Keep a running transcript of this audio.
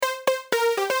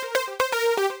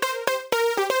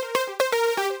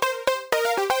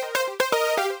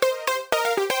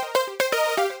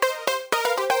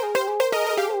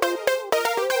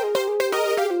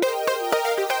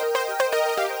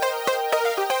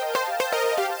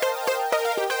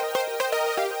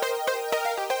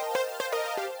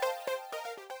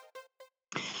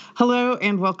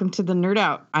and welcome to the Nerd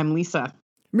Out. I'm Lisa.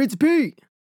 It's Pete.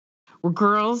 We're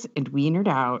girls and we nerd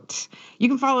out. You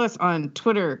can follow us on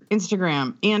Twitter,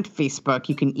 Instagram, and Facebook.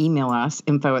 You can email us,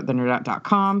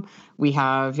 info@thenerdout.com. We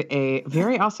have a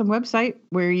very awesome website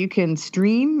where you can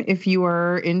stream if you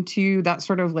are into that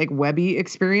sort of like webby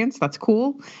experience. That's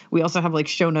cool. We also have like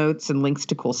show notes and links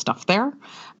to cool stuff there.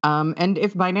 And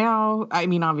if by now, I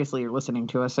mean, obviously you're listening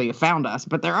to us, so you found us,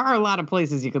 but there are a lot of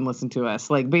places you can listen to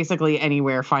us, like basically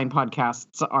anywhere fine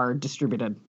podcasts are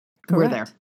distributed. Correct. We're there.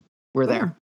 We're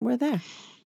there. We're there.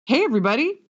 Hey,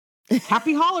 everybody.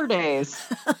 Happy holidays.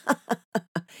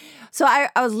 So I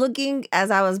was looking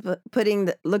as I was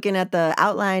looking at the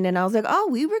outline, and I was like,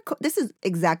 oh, this is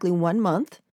exactly 1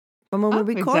 month from when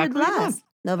we recorded exactly last,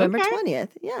 November 20th.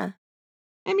 Yeah.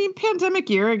 I mean,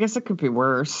 pandemic year, I guess it could be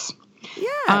worse.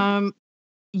 Yeah.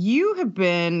 You have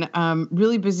been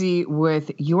really busy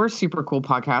with your super cool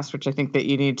podcast, which I think that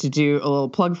you need to do a little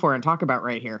plug for and talk about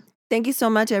right here. Thank you so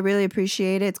much. I really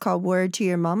appreciate it. It's called Word to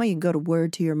Your Mama. You can go to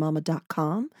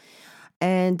wordtoyourmama.com.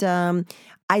 And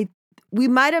we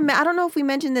might have, I don't know if we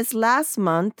mentioned this last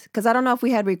month, because I don't know if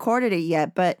we had recorded it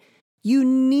yet, but you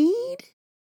need,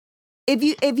 if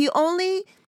you only,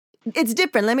 it's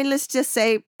different. Let's just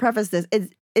say, preface this.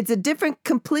 It's a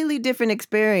completely different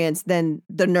experience than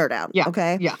the Nerd Out. Yeah.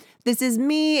 Okay. Yeah. This is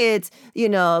me. It's,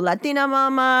 Latina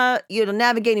mama,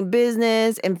 navigating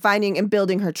business and finding and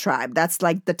building her tribe. That's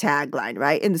like the tagline,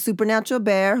 right? In the Supernatural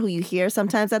Bear, who you hear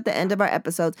sometimes at the end of our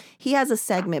episodes, he has a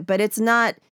segment, but it's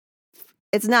not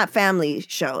family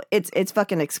show. It's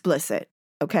fucking explicit.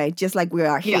 Okay. Just like we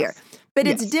are here. Yes. But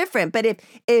it's different. But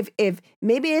if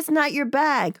maybe it's not your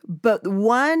bag, but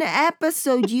one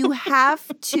episode you have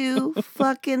to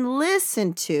fucking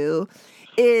listen to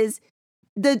is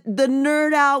the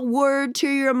Nerd Out Word to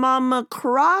Your Mama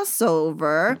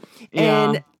crossover.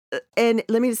 Yeah. And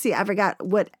let me see, I forgot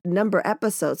what number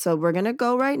episode. So we're gonna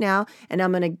go right now,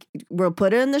 and we'll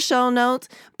put it in the show notes.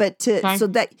 But so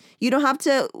that you don't have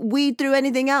to weed through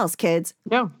anything else, kids.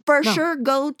 No. Sure,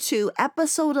 go to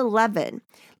episode 11.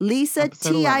 Lisa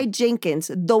T.I. Jenkins,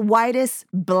 the whitest,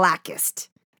 blackest.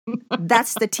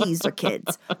 That's the teaser,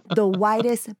 kids. The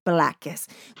whitest, blackest.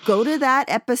 Go to that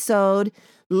episode.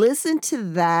 Listen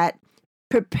to that.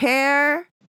 Prepare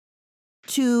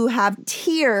to have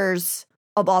tears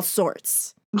of all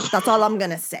sorts. That's all I'm going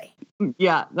to say.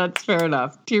 Yeah, that's fair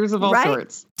enough. Tears of all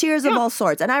sorts. Tears of all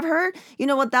sorts. And I've heard,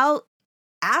 without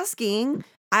asking,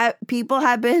 people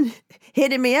have been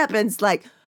hitting me up, and it's like,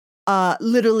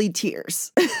 literally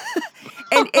tears.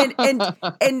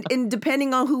 and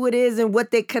depending on who it is and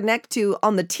what they connect to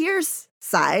on the tears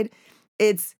side,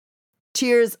 it's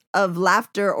tears of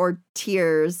laughter or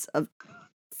tears of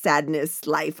sadness,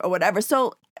 life, or whatever.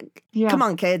 So come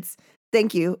on, kids.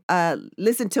 Thank you.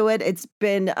 Listen to it. It's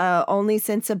been only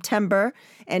since September,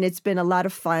 and it's been a lot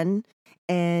of fun.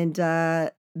 And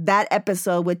that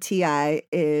episode with T.I.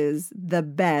 is the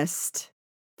best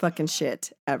fucking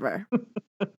shit ever.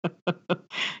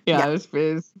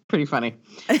 It's pretty funny.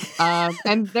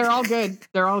 And they're all good.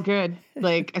 They're all good.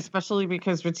 Like, especially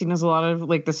because Ritzy knows a lot of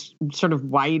like this sort of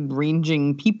wide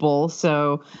ranging people.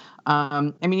 So,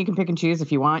 I mean, you can pick and choose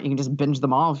if you want. You can just binge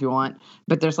them all if you want.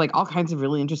 But there's like all kinds of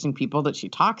really interesting people that she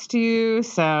talks to.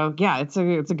 So yeah, it's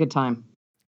a good time.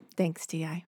 Thanks,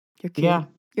 T.I. You're cute. Yeah.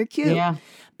 You're cute. Yeah.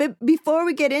 But before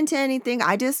we get into anything,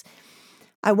 I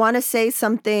want to say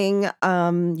something.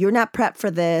 You're not prepped for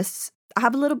this. I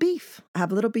have a little beef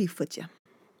with you.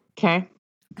 Okay.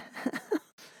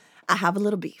 I have a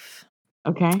little beef.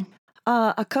 Okay.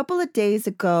 A couple of days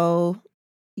ago,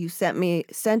 you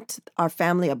sent our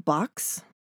family a box.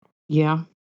 Yeah.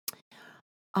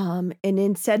 And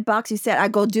in said box, you said, I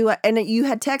go do it. And you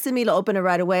had texted me to open it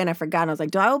right away, and I forgot. And I was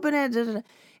like, do I open it?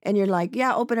 And you're like,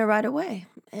 yeah, open it right away.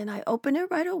 And I open it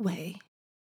right away.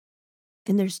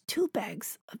 And there's 2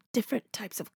 bags of different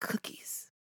types of cookies.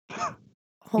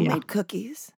 Homemade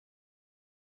cookies.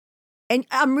 And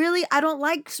I don't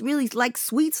really like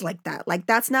sweets like that. Like,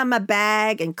 that's not my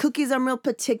bag. And cookies, I'm real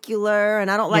particular.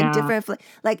 And I don't like different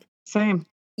like, same.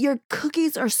 Your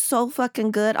cookies are so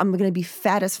fucking good. I'm going to be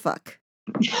fat as fuck.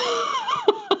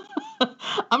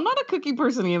 I'm not a cookie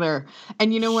person either.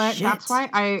 And you know what? Shit. That's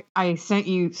why I sent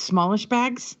you smallish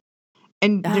bags.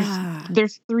 And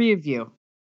there's 3 of you.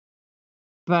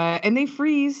 And they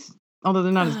freeze. Although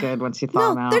they're not as good once you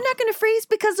thaw them out. They're not going to freeze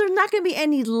because there's not going to be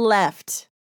any left.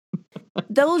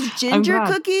 Those ginger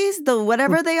cookies, the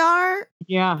whatever they are.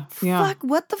 Yeah. Fuck,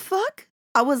 what the fuck?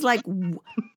 I was like,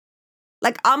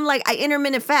 I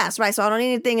intermittent fast, right? So I don't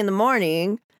eat anything in the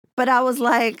morning. But I was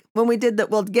like, when we did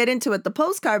we'll get into it, the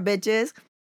postcard bitches,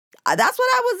 That's what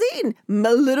I was eating.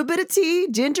 A little bit of tea,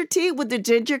 ginger tea with the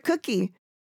ginger cookie.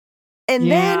 And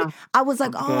then I was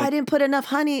like, I didn't put enough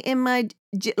honey in my,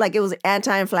 like it was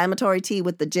anti-inflammatory tea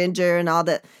with the ginger and all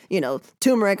the,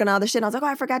 turmeric and all the shit. I was like,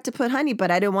 I forgot to put honey,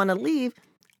 but I didn't want to leave.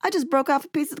 I just broke off a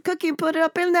piece of the cookie and put it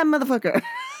up in that motherfucker.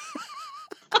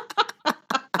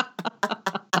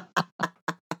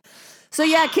 So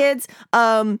yeah, kids,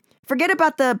 forget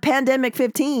about the Pandemic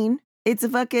 15. It's a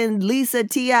fucking Lisa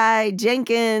T.I.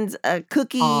 Jenkins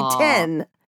cookie 10.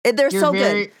 They're so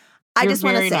good. I just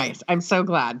want to say. Very nice. I'm so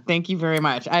glad. Thank you very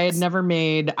much. I had never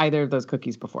made either of those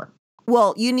cookies before.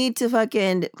 Well, you need to I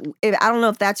don't know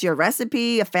if that's your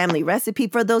recipe, a family recipe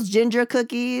for those ginger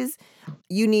cookies.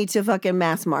 You need to fucking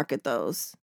mass market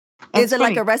those. Is it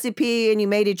funny. Like a recipe and you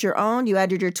made it your own? You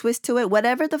added your twist to it?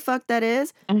 Whatever the fuck that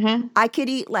is. Mm-hmm. I could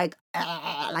eat like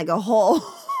a whole.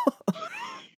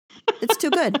 It's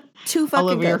too good. Too fucking all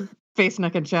over good. Your face,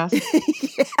 neck, and chest.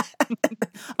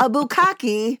 A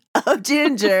bukkake of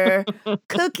ginger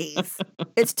cookies.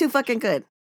 It's too fucking good.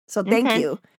 So thank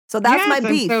you. So that's my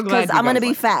beef because I'm going to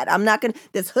be fat. I'm not going to,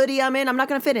 this hoodie I'm in, I'm not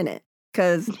going to fit in it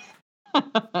because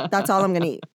that's all I'm going to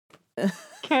eat.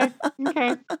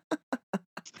 Okay.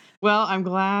 Well, I'm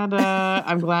glad that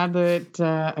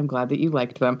you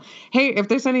liked them. Hey, if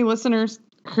there's any listeners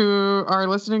who are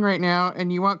listening right now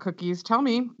and you want cookies, tell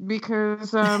me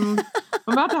because I'm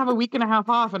about to have a week and a half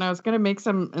off and I was going to make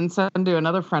some and send to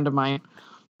another friend of mine.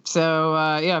 So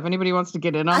if anybody wants to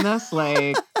get in on this,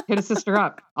 like hit a sister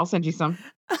up. I'll send you some.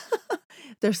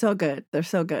 They're so good.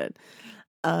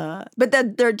 But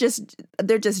they're just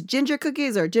ginger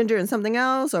cookies or ginger and something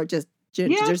else or just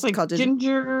it's like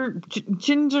ginger,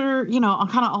 kind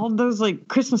of all those like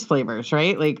Christmas flavors,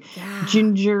 right? Like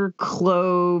ginger,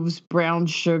 cloves, brown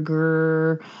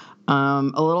sugar, a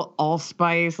little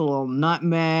allspice, a little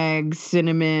nutmeg,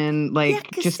 cinnamon,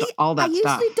 all that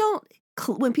stuff. I usually don't.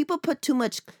 When people put too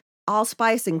much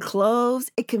allspice and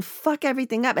cloves, it can fuck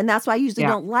everything up, and that's why I usually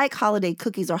don't like holiday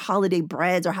cookies or holiday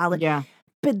breads or holiday. Yeah,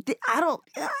 but I don't.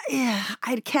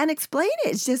 I can't explain it.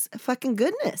 It's just fucking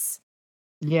goodness.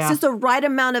 Yeah. It's just the right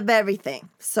amount of everything.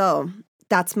 So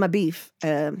that's my beef.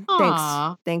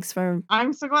 Thanks for.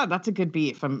 I'm so glad. That's a good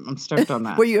beef. I'm stoked on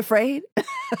that. Were you afraid?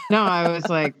 No, I was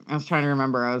trying to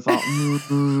remember. I was all,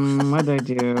 what did I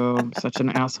do? I'm such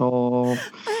an asshole.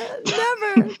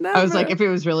 Never. I was like, if it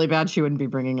was really bad, she wouldn't be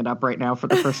bringing it up right now for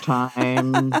the first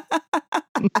time.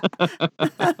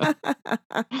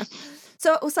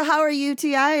 So how are you,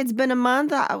 T.I.? It's been a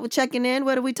month. Checking in.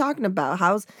 What are we talking about?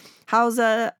 How's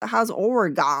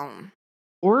Oregon?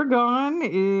 Oregon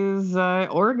is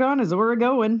Oregon.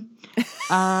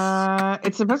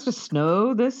 It's supposed to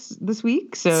snow this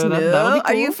week, so that'll be cool.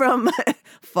 Are you from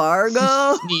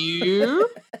Fargo? Snow.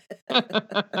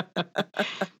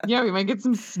 Yeah, we might get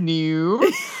some snow.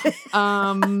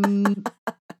 Been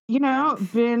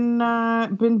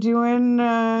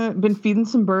feeding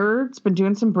some birds, been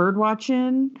doing some bird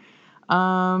watching. We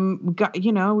got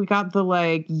the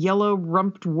like yellow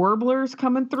rumped warblers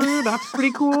coming through. That's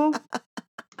pretty cool.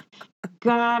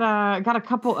 Got a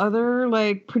couple other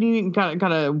like pretty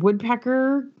got a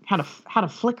woodpecker, had a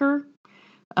flicker.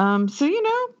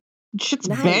 Shit's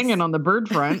nice. Banging on the bird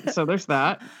front. So there's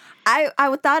that. I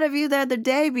thought of you the other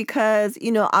day because,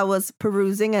 I was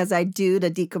perusing as I do to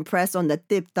decompress on the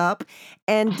Tip Top.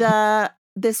 And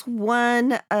this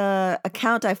one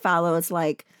account I follow is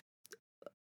like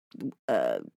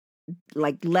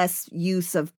less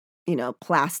use of,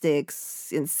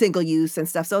 plastics and single use and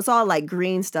stuff. So it's all like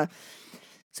green stuff.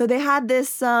 So they had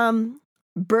this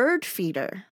bird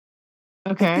feeder.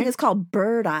 Okay. I think it's called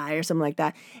Bird Eye or something like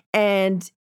that.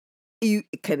 And it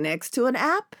connects to an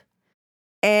app.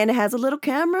 And it has a little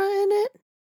camera in it.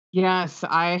 Yes,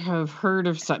 I have heard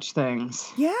of such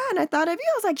things. Yeah, and I thought of you.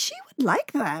 I was like, she would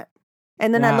like that.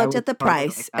 And then I looked at the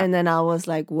price, and then I was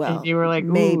like, well, and you were like,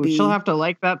 maybe she'll have to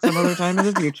like that some other time in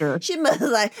the future. She'll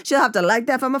have to like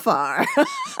that from afar.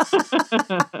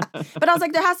 But I was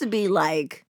like, there has to be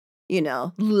like,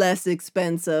 less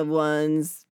expensive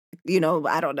ones.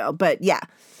 I don't know, but yeah.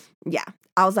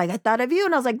 I was like, I thought of you.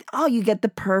 And I was like, oh, you get the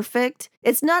perfect.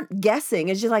 It's not guessing.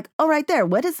 It's just like, oh, right there.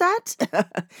 What is that?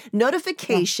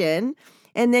 Notification. Yeah.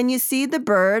 And then you see the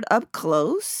bird up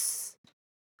close.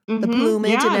 Mm-hmm. The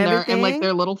plumage and everything. And like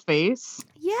their little face.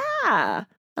 Yeah. I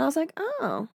was like,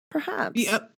 oh, perhaps.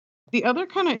 The other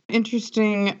kind of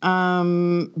interesting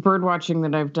bird watching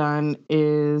that I've done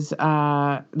is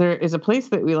there is a place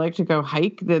that we like to go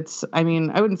hike that's, I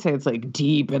wouldn't say it's like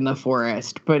deep in the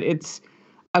forest, but it's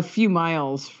a few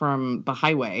miles from the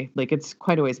highway. Like it's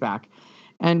quite a ways back.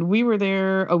 And we were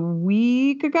there a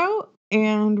week ago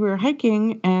and we were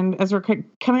hiking. And as we're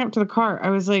coming up to the car, I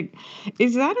was like,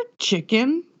 "Is that a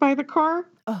chicken by the car?"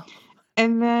 Oh.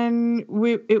 And then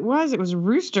it was a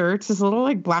rooster. It's this little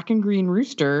like black and green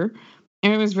rooster.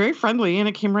 And it was very friendly and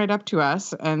it came right up to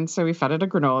us. And so we fed it a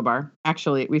granola bar.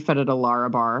 Actually, we fed it a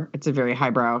Lara bar. It's a very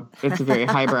highbrow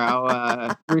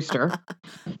rooster.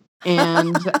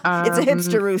 And It's a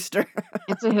hipster rooster.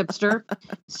 it's a hipster.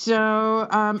 So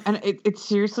and it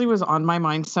seriously was on my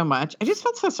mind so much. I just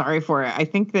felt so sorry for it. I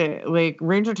think that like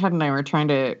Ranger Ted and I were trying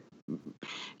to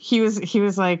he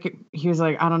was like,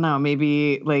 I don't know,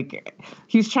 maybe like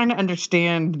he was trying to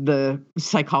understand the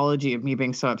psychology of me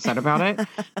being so upset about it.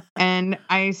 And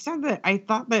I said that I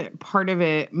thought that part of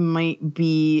it might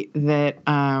be that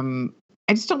I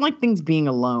just don't like things being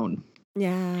alone.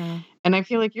 Yeah. And I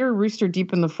feel like you're a rooster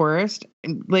deep in the forest,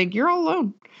 and like you're all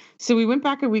alone. So we went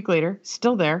back a week later,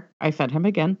 still there. I fed him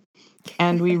again.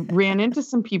 And we ran into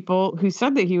some people who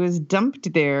said that he was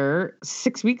dumped there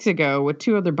 6 weeks ago with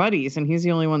 2 other buddies, and he's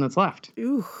the only one that's left.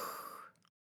 Ooh.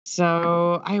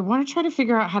 So I want to try to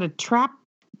figure out how to trap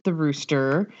the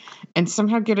rooster and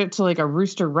somehow get it to like a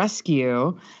rooster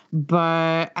rescue,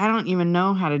 but I don't even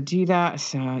know how to do that.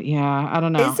 So yeah, I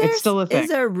don't know. It's still a thing. Is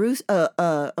there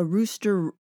a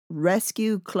rooster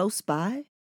rescue close by?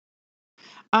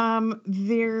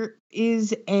 There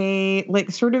is a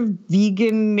like sort of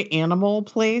vegan animal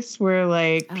place where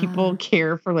like people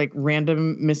care for like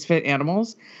random misfit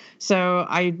animals. So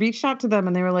I reached out to them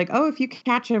and they were like, "Oh, if you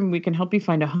catch him, we can help you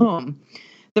find a home."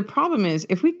 The problem is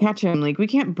if we catch him, like we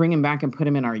can't bring him back and put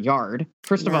him in our yard.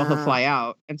 First of all, he'll fly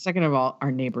out. And second of all, our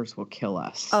neighbors will kill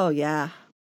us. Oh, yeah.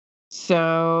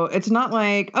 So it's not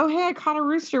like, "Oh, hey, I caught a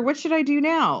rooster. What should I do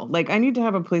now?" Like I need to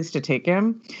have a place to take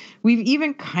him. We've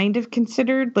even kind of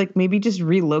considered like maybe just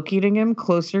relocating him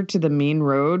closer to the main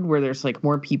road where there's like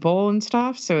more people and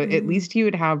stuff. So at least he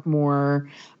would have more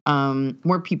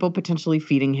people potentially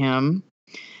feeding him.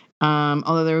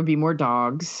 Although there would be more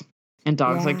dogs. And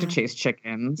dogs like to chase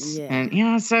chickens. Yeah.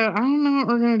 And so I don't know what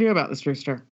we're gonna do about this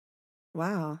rooster.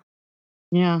 Wow.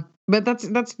 Yeah. But that's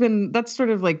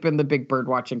sort of like been the big bird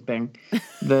watching thing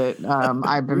that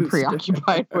I've been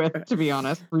preoccupied with, to be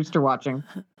honest. Rooster watching.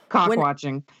 Cock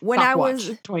watching. When Cock I watch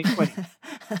was 2020.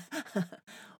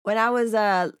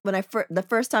 The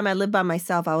first time I lived by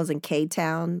myself, I was in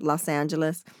K-Town, Los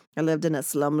Angeles. I lived in a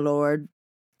slumlord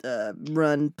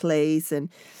run place and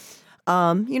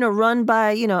run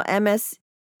by,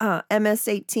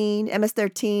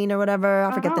 MS-13 or whatever.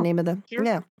 I forget the name of the, sure.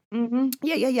 yeah. Mm-hmm.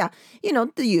 Yeah.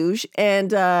 The huge.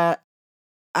 And I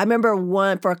remember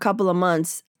for a couple of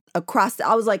months I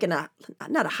was like in not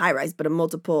a high rise, but a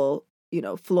multiple,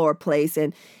 floor place.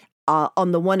 And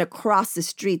on the one across the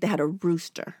street, they had a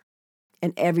rooster.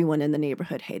 And everyone in the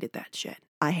neighborhood hated that shit.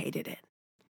 I hated it.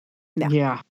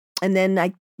 Yeah. And then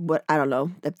I don't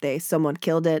know if someone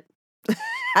killed it.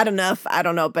 I don't know,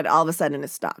 but all of a sudden it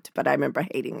stopped. But I remember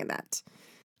hating that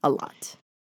a lot.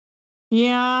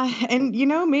 Yeah, and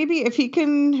maybe if he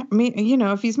can,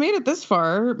 if he's made it this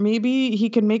far, maybe he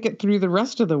can make it through the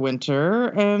rest of the winter.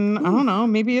 And I don't know,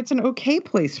 maybe it's an okay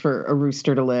place for a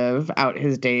rooster to live out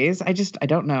his days. I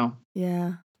don't know.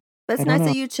 Yeah, but it's nice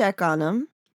that you check on him.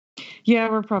 Yeah,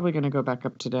 we're probably going to go back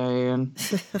up today and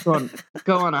go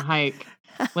on a hike.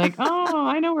 Like, oh,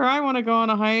 I know where I want to go on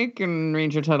a hike. And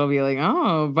Ranger Ted will be like,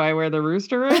 oh, by where the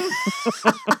rooster is?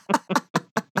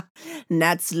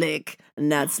 Not slick.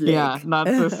 Yeah, not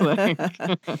so slick.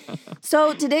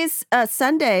 So today's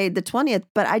Sunday, the 20th,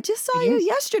 but I just saw you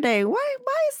yesterday. Why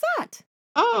is that?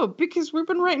 Oh, because we've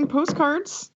been writing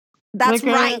postcards. That's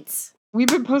right. We've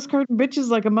been postcarding bitches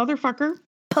like a motherfucker.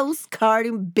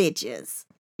 Postcarding bitches.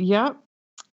 Yep.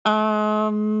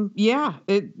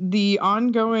 The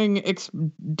ongoing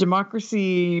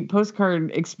democracy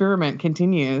postcard experiment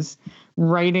continues,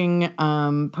 writing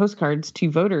postcards to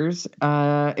voters,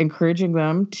 encouraging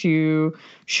them to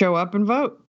show up and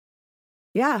vote.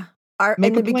 Yeah.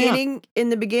 In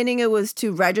the beginning, it was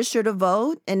to register to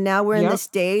vote, and now we're in the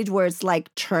stage where it's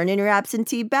like turn in your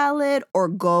absentee ballot or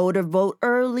go to vote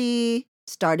early.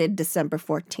 Started December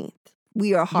 14th.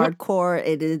 We are hardcore.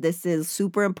 This is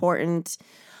super important.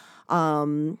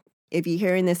 If you're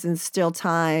hearing this in still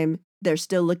time, they're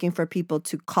still looking for people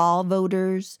to call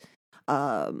voters,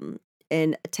 and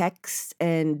text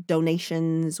and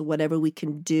donations, whatever we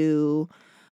can do.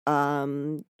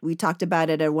 We talked about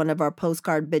it at one of our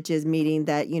postcard bitches meeting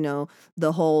that,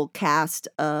 the whole cast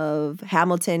of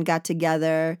Hamilton got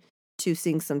together to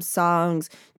sing some songs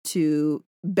to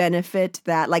benefit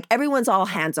that. Like everyone's all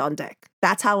hands on deck.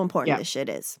 That's how important this shit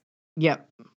is. Yep.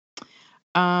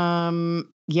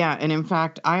 Yeah, and in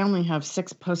fact, I only have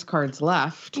 6 postcards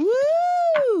left.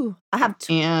 Woo! Woo! I have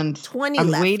and 20 I'm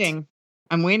left. waiting.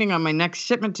 I'm waiting on my next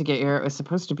shipment to get here. It was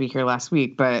supposed to be here last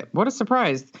week, but what a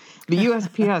surprise. The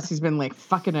USPS, who's been like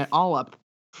fucking it all up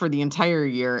for the entire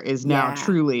year, is now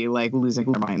truly like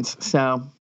losing their minds. So,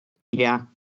 yeah.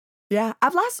 Yeah.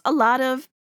 I've lost a lot of.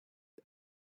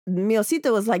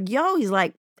 Miosito was like, yo, he's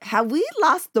like, have we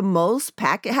lost the most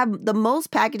have the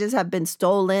most packages have been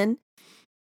stolen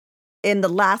in the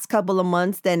last couple of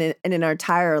months than in our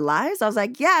entire lives? I was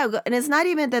like, yeah. And it's not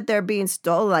even that they're being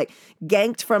stolen, like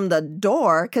ganked from the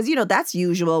door. Cause that's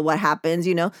usual what happens,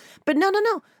 but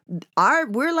no.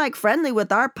 We're like friendly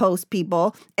with our post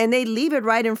people and they leave it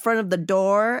right in front of the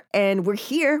door and we're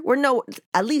here.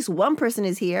 At least one person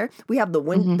is here. We have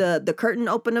the curtain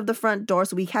open of the front door.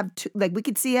 So we have we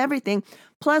could see everything.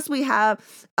 Plus we have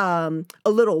a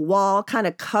little wall kind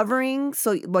of covering.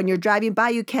 So when you're driving by,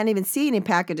 you can't even see any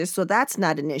packages. So that's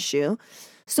not an issue.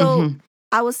 So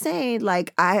I was saying,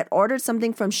 like, I had ordered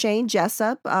something from Shane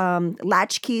Jessup,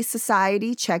 Latchkey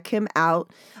Society. Check him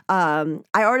out. I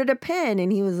ordered a pen,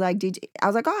 and he was like, I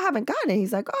was like, oh, I haven't gotten it.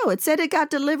 He's like, oh, it said it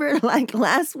got delivered, like,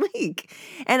 last week.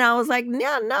 And I was like,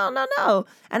 no.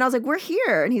 And I was like, we're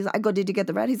here. And I go, did you get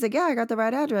the right? He's like, yeah, I got the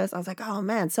right address. I was like, oh,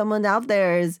 man, someone out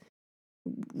there is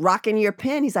rocking your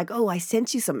pen. He's like, oh, I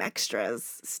sent you some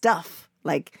extras stuff.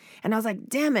 Like, and I was like,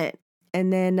 damn it.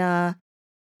 And then,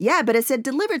 yeah, but it said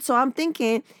delivered. So I'm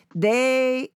thinking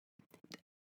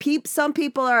some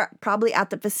people are probably at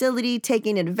the facility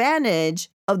taking advantage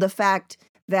of the fact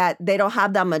that they don't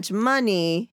have that much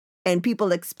money and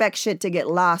people expect shit to get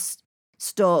lost,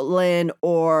 stolen,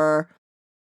 or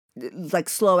like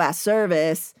slow ass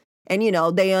service. And,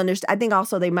 they understand. I think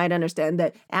also they might understand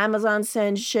that Amazon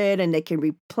sends shit and they can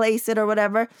replace it or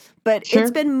whatever. But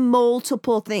It's been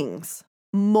multiple things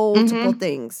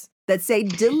that say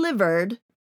delivered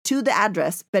to the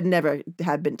address, but never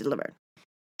had been delivered.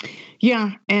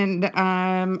 Yeah. And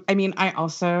I mean, I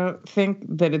also think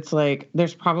that it's like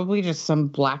there's probably just some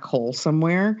black hole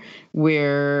somewhere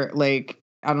where, like,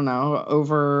 I don't know,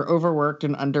 overworked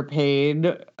and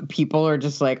underpaid people are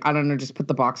just like, I don't know, just put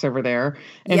the box over there.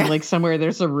 And like somewhere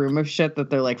there's a room of shit that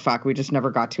they're like, fuck, we just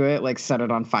never got to it. Like, set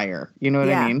it on fire. You know what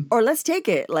I mean? Or let's take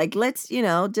it. Like, let's, did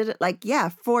it. Like, yeah,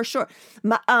 for sure.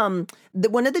 One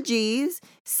of the G's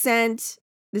sent,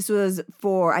 this was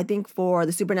for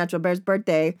the Supernatural Bear's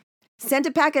birthday, sent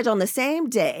a package on the same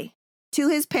day to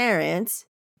his parents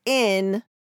in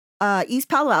East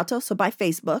Palo Alto, so by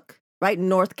Facebook, right in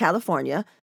North California,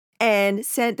 and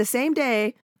sent the same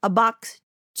day a box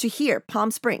to here,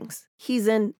 Palm Springs. He's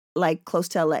in, like, close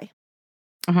to LA.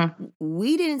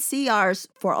 We didn't see ours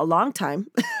for a long time.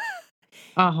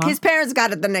 His parents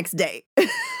got it the next day.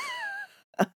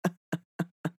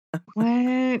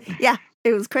 What? Yeah.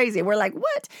 It was crazy. We're like,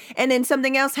 what? And then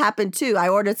something else happened too. I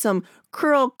ordered some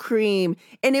curl cream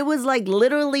and it was like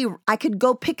literally I could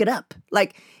go pick it up.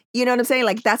 Like, you know what I'm saying?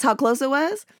 Like, that's how close it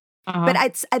was. But I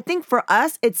think for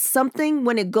us, it's something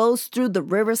when it goes through the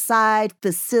Riverside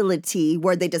facility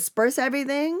where they disperse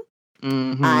everything.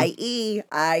 I.e.,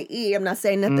 I'm not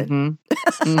saying nothing.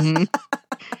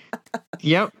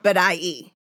 Yep. But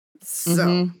I.e.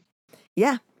 So,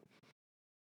 yeah.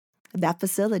 That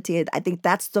facility, I think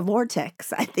that's the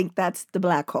vortex. I think that's the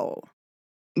black hole.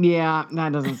 Yeah,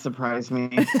 that doesn't surprise me.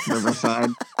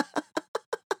 Riverside.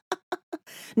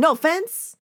 No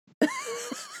offense.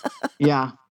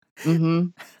 Yeah.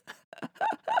 No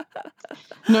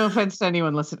offense to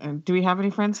anyone listening. Do we have any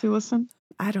friends who listen?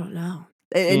 I don't know.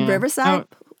 In Riverside?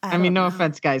 I mean, no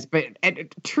offense, guys, but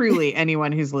truly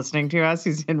anyone who's listening to us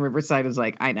who's in Riverside is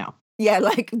like, I know. Yeah,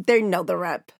 like they know the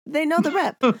rep. They know the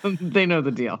rep. They know the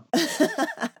deal.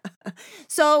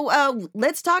 So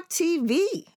let's talk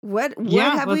TV. What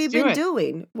have we been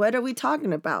doing? What are we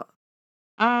talking about?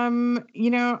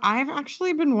 I've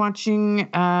actually been watching,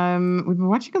 we've been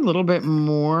watching a little bit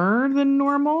more than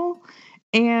normal.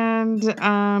 And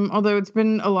although it's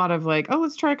been a lot of like, oh,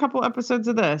 let's try a couple episodes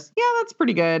of this. Yeah, that's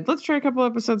pretty good. Let's try a couple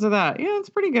episodes of that. Yeah, that's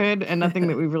pretty good. And nothing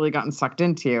that we've really gotten sucked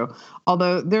into.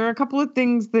 Although there are a couple of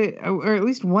things that, or at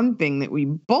least one thing that we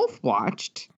both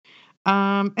watched.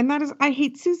 And that is I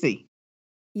Hate Suzie.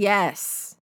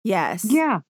 Yes. Yeah.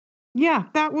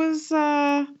 That was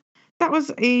a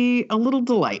little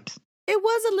delight. It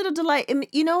was a little delight. And,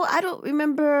 I don't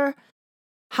remember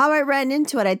how I ran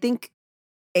into it. I think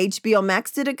HBO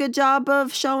Max did a good job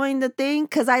of showing the thing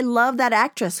because I love that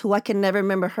actress who I can never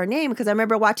remember her name because I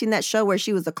remember watching that show where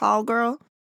she was a call girl.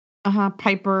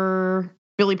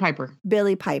 Billy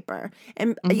Piper.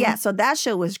 And yeah, so that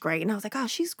show was great. And I was like, oh,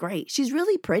 she's great. She's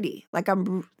really pretty. Like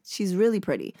she's really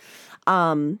pretty.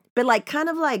 But like kind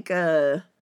of like a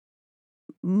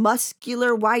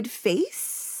muscular wide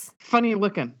face. funny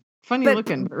looking, But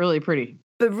but really pretty.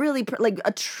 but really like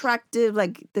attractive,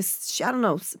 like this. I don't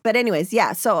know. But anyways,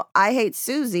 yeah. So I Hate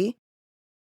Suzie.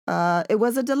 It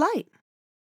was a delight.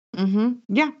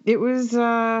 Yeah, it was.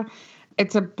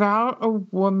 It's about a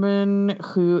woman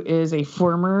who is a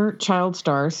former child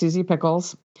star, Susie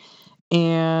Pickles,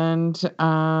 and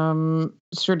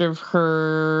sort of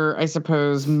her, I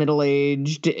suppose,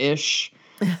 middle-aged-ish.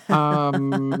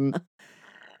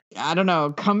 I don't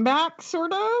know, comeback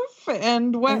sort of,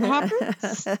 and what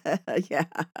happens. Yeah.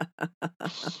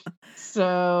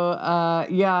 So,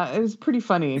 yeah, it was pretty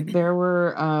funny. There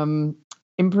were,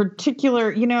 in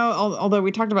particular, although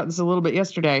we talked about this a little bit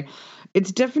yesterday,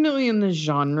 it's definitely in the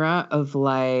genre of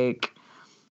like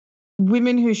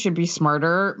women who should be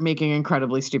smarter making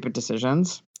incredibly stupid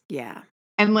decisions. Yeah.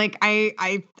 And like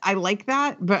I like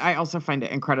that, but I also find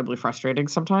it incredibly frustrating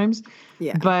sometimes.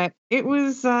 Yeah. But it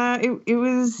was it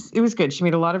was good. She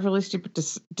made a lot of really stupid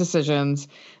decisions,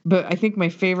 but I think my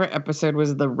favorite episode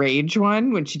was the rage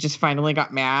one when she just finally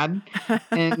got mad,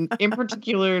 and in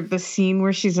particular the scene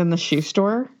where she's in the shoe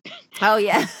store. Oh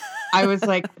yeah. I was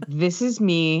like, this is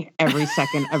me every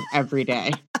second of every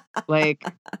day, like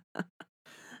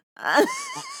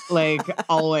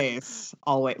always.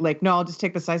 Like, no, I'll just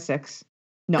take the size 6.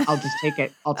 No, I'll just take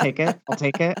it. I'll take it.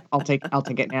 I'll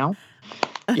take it now.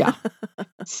 Yeah.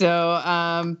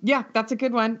 So, yeah, that's a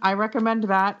good one. I recommend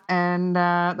that. And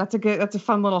that's a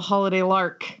fun little holiday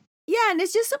lark. Yeah, and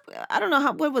it's just I don't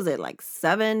know what was it, like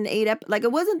 7, 8 like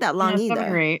it wasn't that long either.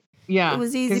 7 or 8. Yeah. It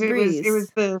was easy breeze.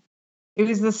 It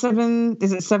was the 7,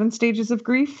 is it 7 stages of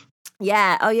grief?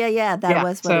 Yeah. Oh yeah. That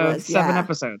was what it was. 7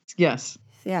 episodes. Yes.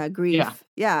 Yeah, grief.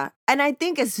 Yeah. And I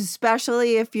think it's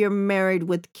especially if you're married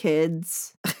with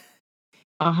kids.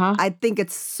 I think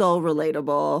it's so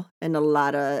relatable in a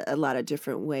lot of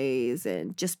different ways,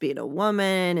 and just being a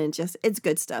woman, and just it's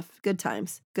good stuff. Good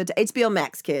times. HBO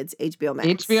Max, kids. HBO Max.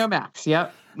 HBO Max.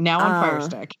 Yep. Now on Fire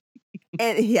Stick.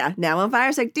 And yeah, now on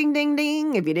Fire Stick. Ding ding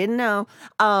ding. If you didn't know,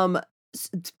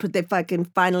 they fucking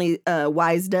finally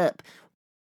wised up.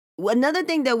 Another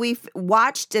thing that we've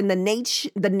watched and the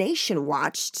nation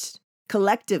watched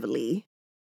collectively,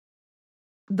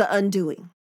 The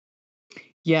Undoing.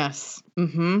 Yes.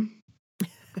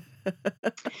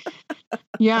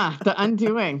 Yeah, The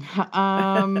Undoing.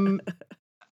 I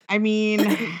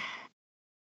mean,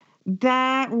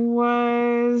 that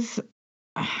was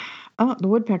the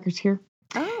woodpecker's here.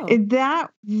 Oh.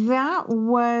 That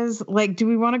was like, do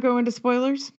we want to go into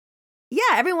spoilers? Yeah,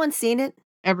 everyone's seen it.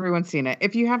 Everyone's seen it.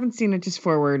 If you haven't seen it, just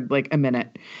forward like a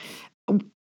minute.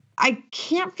 I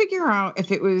can't figure out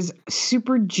if it was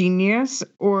super genius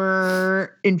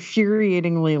or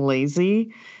infuriatingly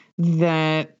lazy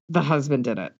that the husband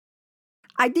did it.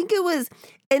 I think it was,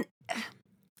 and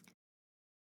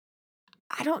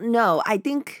I don't know. I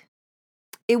think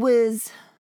it was.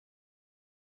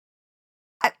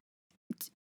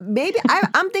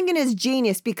 I'm thinking it's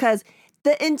genius because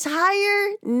the entire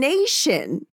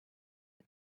nation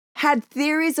had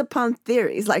theories upon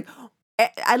theories. Like,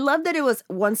 I love that it was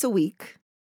once a week.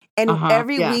 And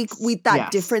every week we thought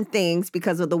different things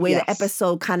because of the way the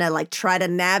episode kind of like try to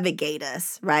navigate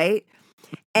us, right?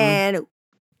 And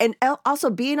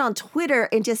also being on Twitter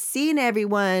and just seeing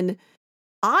everyone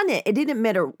on it. It didn't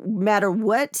matter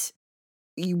what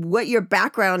your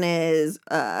background is.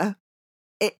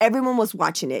 Everyone was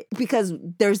watching it because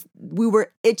we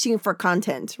were itching for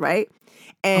content, right?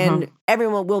 And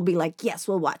everyone will be like, yes,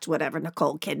 we'll watch whatever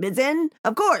Nicole Kidman's in,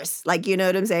 of course. Like, you know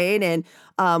what I'm saying? And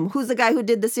who's the guy who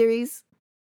did the series?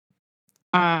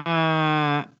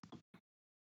 Yeah,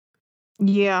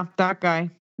 that guy.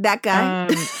 That guy?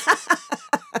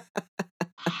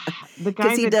 The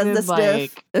guy he that does did the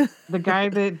stuff. the guy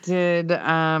that did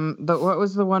what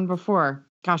was the one before?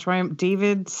 Gosh, why am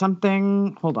David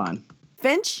something? Hold on.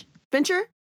 Fincher?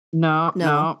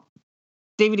 No.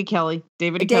 David E. Kelly.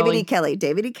 David E.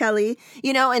 Kelly.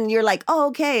 You know, and you're like, oh,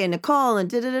 okay, and Nicole, and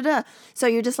da-da-da-da. So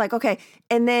you're just like, okay.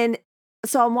 And then,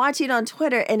 so I'm watching on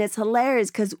Twitter, and it's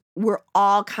hilarious because we're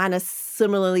all kind of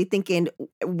similarly thinking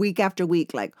week after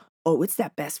week, like, oh, it's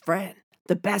that best friend.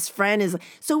 The best friend is,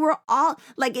 so we're all,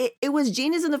 like, it was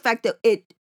genius in the fact that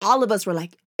all of us were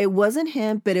like, it wasn't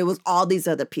him, but it was all these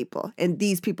other people, and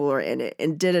these people were in it,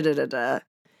 and da-da-da-da-da.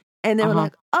 And they were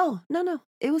like, oh, no,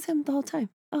 it was him the whole time.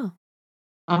 Oh.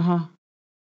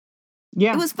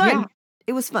 Yeah. It was fun. Yeah.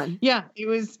 It was fun. Yeah, it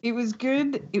was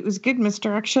good. It was good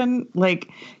misdirection. Like,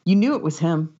 you knew it was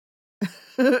him.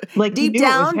 Like, deep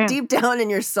down in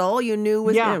your soul, you knew it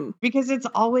was him. Because it's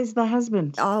always the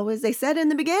husband. Always, they said in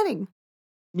the beginning.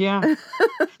 Yeah.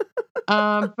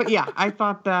 But yeah, I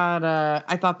thought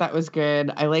that was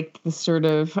good. I liked the sort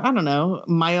of, I don't know,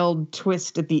 mild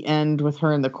twist at the end with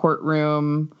her in the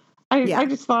courtroom. I Yeah.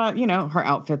 just thought, her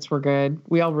outfits were good.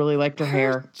 We all really liked her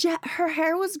hair. Her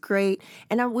hair was great.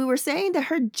 And we were saying that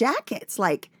her jackets,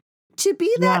 like, to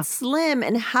be Yeah. that slim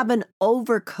and have an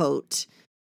overcoat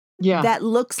Yeah. that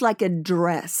looks like a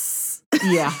dress.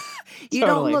 Yeah. You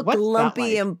Totally. don't look What's that lumpy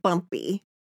like? and bumpy.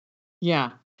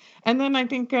 Yeah. And then I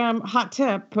think, hot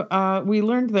tip, we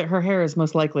learned that her hair is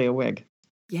most likely a wig.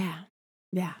 Yeah.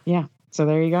 Yeah. Yeah. So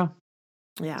there you go.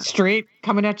 Yeah.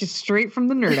 Coming at you straight from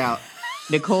the nerd out.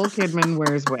 Nicole Kidman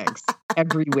wears wigs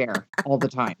everywhere, all the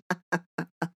time.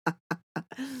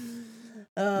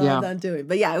 Yeah. Not doing.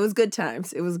 But yeah, it was good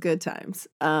times. It was good times.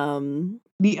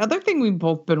 The other thing we've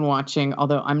both been watching,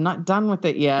 although I'm not done with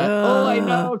it yet. I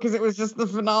know, because it was just the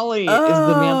finale, is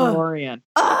The Mandalorian.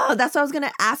 Oh, that's what I was going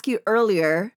to ask you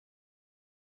earlier.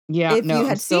 Yeah, if you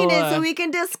had seen it, so we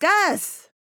can discuss.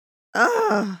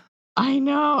 I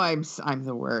know, I'm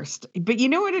the worst. But you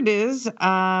know what it is?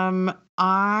 I've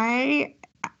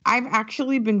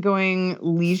actually been going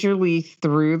leisurely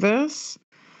through this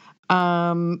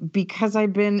because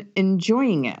I've been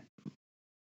enjoying it.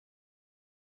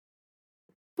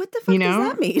 What the fuck does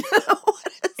that mean?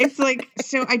 It's like,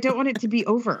 so I don't want it to be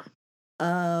over.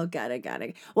 Oh, got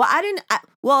it.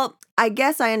 Well, I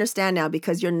guess I understand now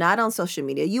because you're not on social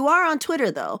media. You are on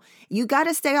Twitter, though. You got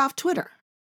to stay off Twitter.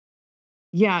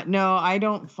 Yeah, no, I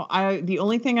don't. The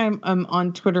only thing I'm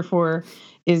on Twitter for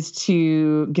is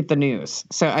to get the news.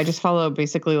 So I just follow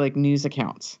basically like news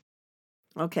accounts.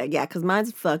 Okay, yeah, because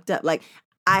mine's fucked up. Like,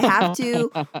 I have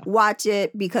to watch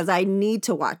it because I need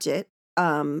to watch it.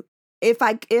 If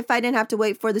I didn't have to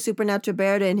wait for the Supernatural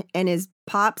Bear and his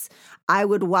pops, I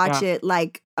would watch it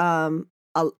like a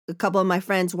couple of my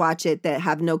friends watch it that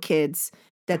have no kids,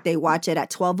 that they watch it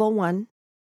at 12:01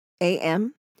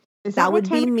 a.m. Is that would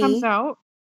be me. Comes out?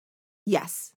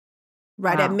 Yes.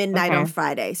 Right at midnight on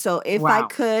Friday. So if I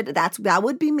could, that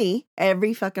would be me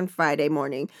every fucking Friday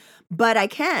morning. But I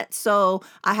can't. So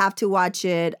I have to watch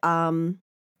it.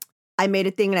 I made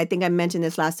a thing, and I think I mentioned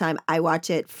this last time. I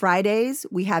watch it Fridays.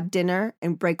 We have dinner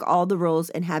and break all the rules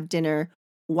and have dinner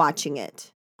watching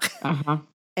it. Uh-huh.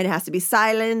 And it has to be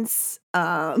silence.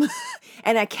 And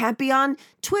I can't be on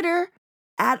Twitter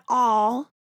at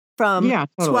all from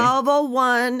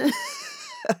 12:01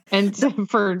 and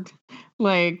for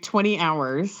like 20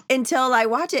 hours until I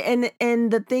watch it.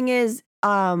 And the thing is,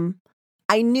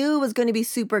 I knew it was going to be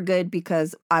super good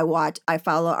because I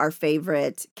follow our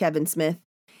favorite Kevin Smith,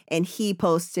 and he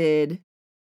posted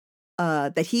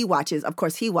that he watches. Of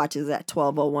course, he watches at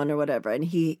 12:01 or whatever,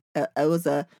 and it was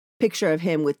a picture of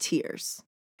him with tears,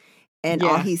 and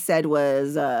all he said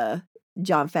was,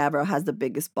 "Jon Favreau has the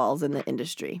biggest balls in the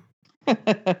industry."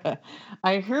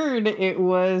 I heard it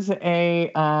was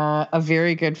a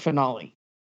very good finale.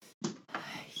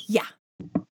 Yeah.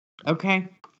 Okay.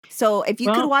 So if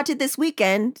you could watch it this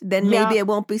weekend, then maybe it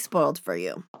won't be spoiled for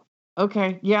you.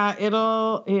 Okay. Yeah,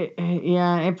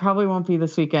 it probably won't be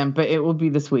this weekend, but it will be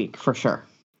this week for sure.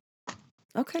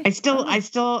 Okay. I still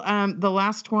the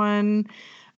last one,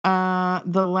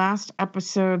 the last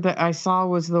episode that I saw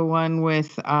was the one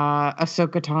with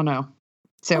Ahsoka Tano.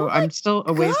 So I'm still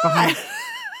a ways behind.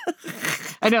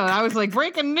 I know. I was like,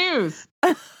 breaking news.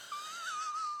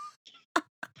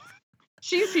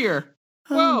 She's here.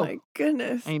 Whoa. Oh my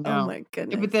goodness. I know. Oh my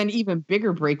goodness. But then even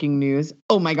bigger breaking news.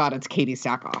 Oh my God, it's Katie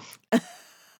Sackhoff.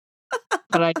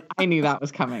 But I knew that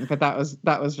was coming, but that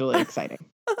was really exciting.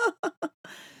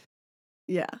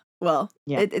 Yeah. Well,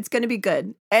 it's going to be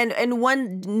good. And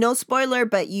one, no spoiler,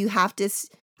 but you have to,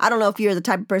 I don't know if you're the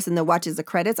type of person that watches the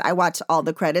credits. I watch all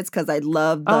the credits because I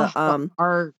love the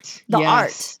art. The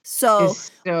art. So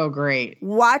it's so great.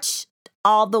 Watch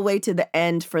all the way to the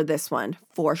end for this one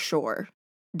for sure.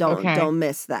 Don't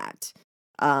miss that.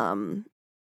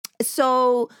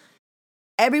 So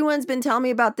everyone's been telling me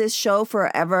about this show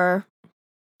forever,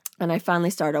 and I finally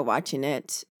started watching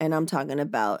it, and I'm talking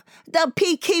about the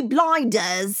Peaky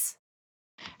Blinders.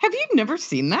 Have you never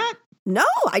seen that? No,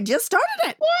 I just started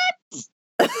it. What?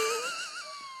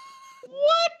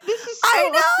 What? This is so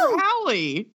up your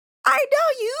alley. I know.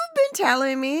 You've been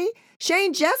telling me.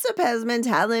 Shane Jessup has been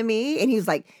telling me, and he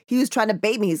was trying to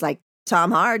bait me. He's like,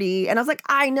 Tom Hardy. And I was like,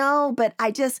 I know, but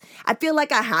I feel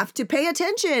like I have to pay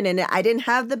attention, and I didn't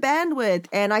have the bandwidth.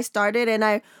 And I started,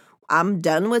 and I'm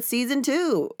done with season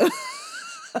 2.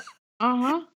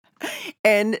 Uh-huh.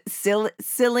 And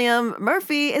Cillian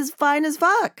Murphy is fine as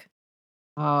fuck.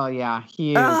 Oh, yeah.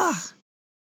 He is.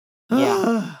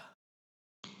 Yeah.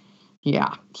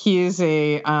 Yeah, he is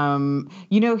a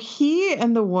he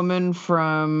and the woman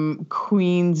from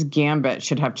Queen's Gambit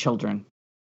should have children.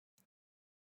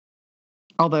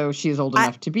 Although she is old I,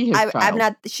 enough to be his I'm child.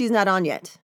 not. She's not on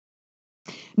yet.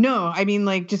 No, I mean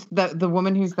like just the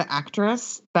woman who's the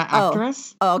actress.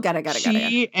 Oh, got it.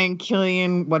 She and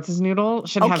Killian, what's his noodle,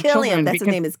 should have Killiam. children. That's his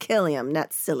name is Killiam,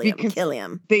 not Cilliam. Because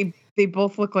Killiam. They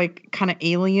both look like kind of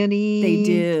alien-y.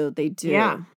 They do.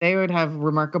 Yeah, they would have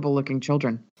remarkable looking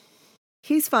children.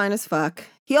 He's fine as fuck.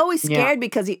 He always scared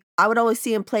because I would always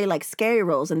see him play like scary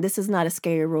roles, and this is not a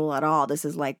scary role at all. This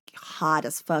is like hot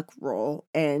as fuck role,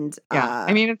 and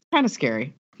I mean it's kind of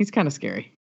scary. He's kind of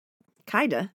scary.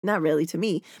 Kinda, not really to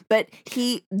me, but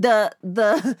the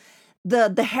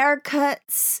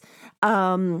haircuts,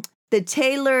 the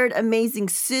tailored amazing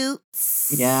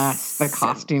suits. Yes, the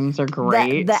costumes are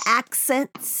great. The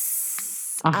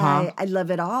accents, I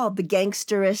love it all. The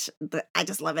gangsterish, I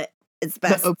just love it. It's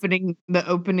best. The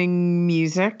opening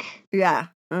music. Yeah.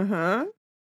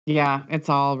 Yeah, it's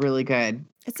all really good.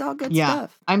 It's all good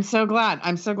stuff. I'm so glad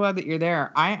that you're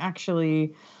there. I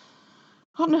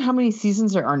don't know how many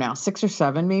seasons there are now. 6 or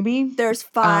 7, maybe. There's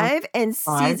 5, and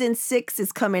season 6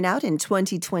 is coming out in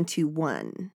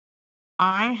 2021.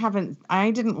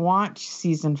 I didn't watch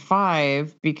season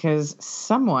 5 because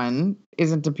someone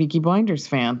isn't a Peaky Blinders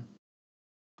fan.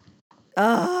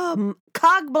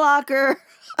 Cock blocker.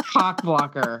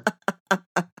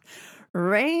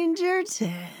 Ranger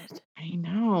Ted. I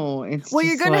know. Well,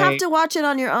 you're going to have to watch it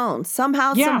on your own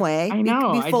somehow, some way. I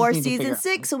know. Before season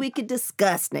 6, so we could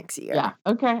discuss next year. Yeah.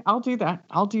 Okay. I'll do that.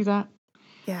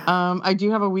 Yeah. I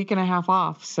do have a week and a half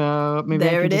off, so maybe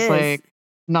I can just like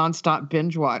nonstop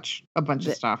binge watch a bunch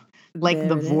of stuff, like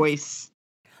The Voice.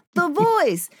 The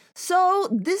Voice. So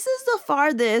this is the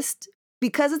farthest,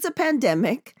 because it's a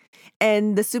pandemic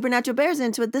and the Supernatural bears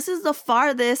into it. This is the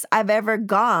farthest I've ever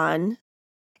gone.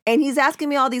 And he's asking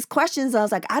me all these questions. I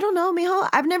was like, I don't know, mijo.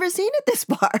 I've never seen it this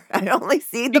far. I only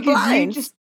see the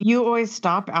blinds. You always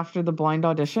stop after the blind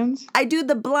auditions? I do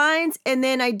the blinds, and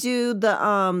then I do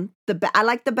I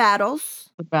like the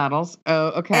battles. The battles. Oh,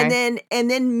 okay.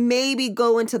 And then maybe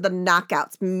go into the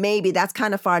knockouts. Maybe that's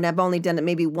kind of far, and I've only done it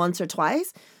maybe once or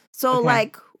twice. So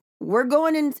like we're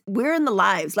in the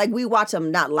lives. Like we watch them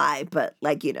not live, but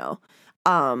like, you know.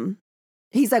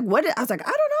 He's like, what? I was like,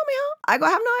 I don't know, mijo. I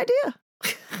have no idea.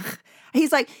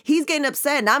 He's like, he's getting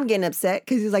upset and I'm getting upset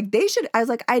because he's like, they should. I was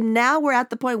like, now we're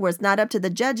at the point where it's not up to the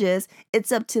judges,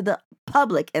 it's up to the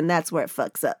public, and that's where it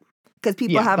fucks up because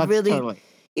people have really,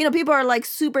 people are like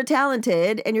super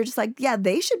talented, and you're just like, yeah,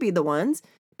 they should be the ones,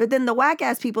 but then the whack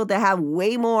ass people that have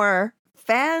way more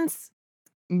fans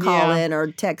call in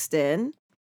or text in,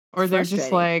 or they're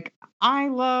just like, I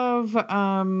love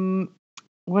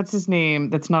what's his name?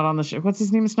 That's not on the show. What's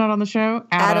his name? It's not on the show.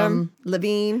 Adam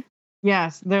Levine.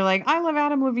 Yes, they're like, I love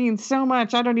Adam Levine so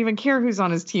much. I don't even care who's on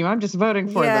his team. I'm just voting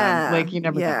for them. Like, you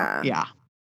never know. Yeah.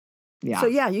 So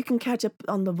yeah, you can catch up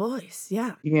on The Voice.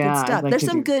 Yeah. Yeah. Good stuff. There's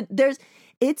some good.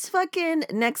 It's fucking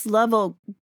next level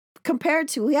compared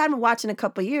to, we haven't watched in a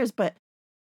couple of years, but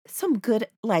some good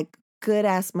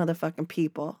ass motherfucking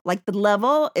people. Like the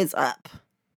level is up.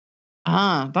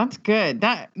 That's good.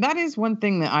 That is one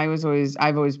thing that I've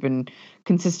always been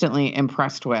consistently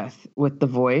impressed with The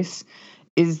Voice.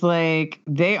 Is like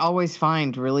they always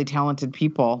find really talented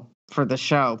people for the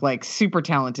show, like super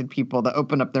talented people that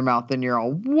open up their mouth and you're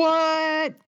all,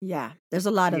 what? Yeah, there's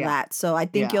a lot of that. So I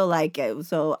think you'll like it.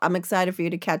 So I'm excited for you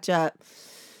to catch up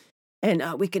and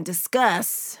we can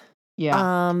discuss.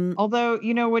 Yeah. Although,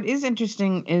 what is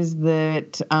interesting is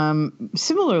that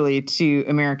similarly to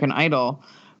American Idol,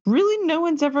 really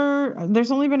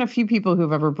there's only been a few people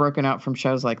who've ever broken out from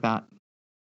shows like that.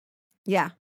 Yeah.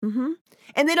 Mm-hmm.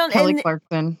 And they don't. Kelly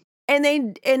Clarkson. And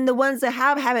the ones that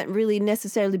haven't really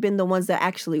necessarily been the ones that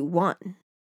actually won.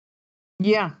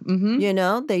 Yeah.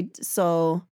 Mm-hmm.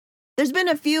 So there's been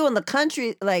a few in the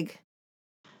country, like.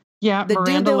 Yeah,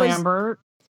 Miranda Lambert.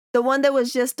 The one that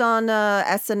was just on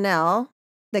SNL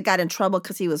that got in trouble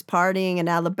because he was partying in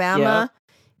Alabama.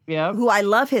 Yeah. Who I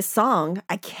love his song.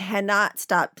 I cannot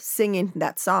stop singing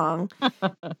that song.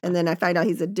 And then I find out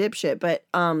he's a dipshit, but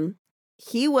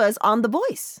he was on The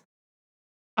Voice.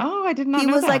 Oh, I did not know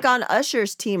He was that. like on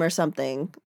Usher's team or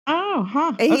something. Oh,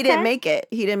 huh. And he didn't make it.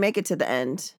 He didn't make it to the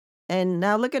end. And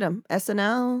now look at him.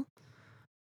 SNL. All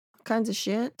kinds of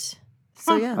shit.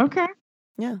 So yeah. Okay.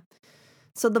 Yeah.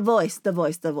 So The Voice.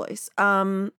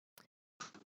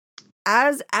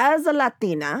 As a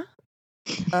Latina,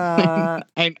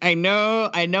 I know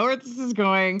where this is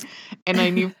going, and I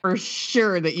knew for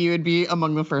sure that you would be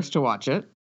among the first to watch it.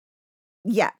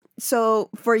 Yeah. So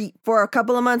for a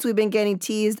couple of months, we've been getting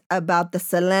teased about the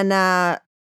Selena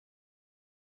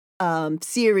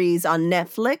series on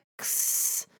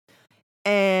Netflix,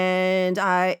 and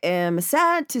I am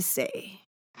sad to say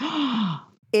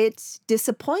it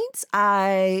disappoints.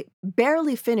 I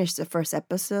barely finished the first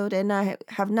episode, and I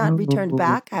have not returned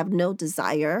back. I have no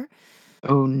desire.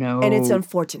 Oh no! And it's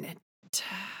unfortunate.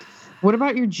 What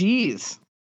about your G's?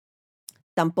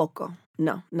 Tampoco.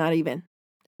 No, not even.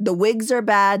 The wigs are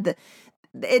bad.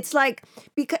 It's like,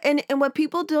 because and what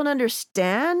people don't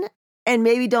understand and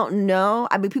maybe don't know.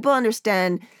 I mean, people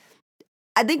understand.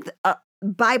 I think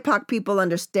BIPOC people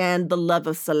understand the love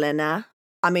of Selena.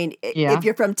 I mean, if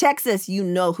you're from Texas, you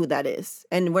know who that is.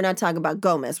 And we're not talking about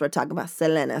Gomez. We're talking about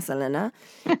Selena.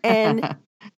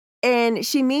 And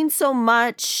she means so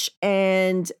much.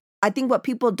 And I think what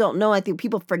people don't know, I think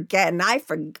people forget, and I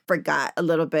forgot a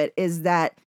little bit, is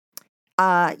that,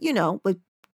 with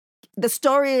the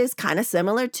story is kind of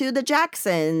similar to the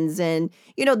Jacksons, and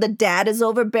the dad is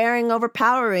overbearing,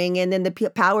 overpowering, and then the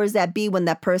powers that be when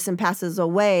that person passes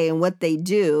away and what they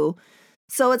do.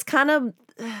 So it's kind of,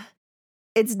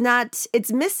 it's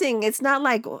missing. It's not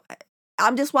like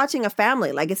I'm just watching a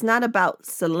family. Like, it's not about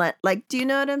Selena. Like, do you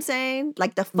know what I'm saying?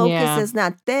 Like, the focus is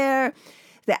not there.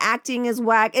 The acting is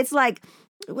whack. It's like,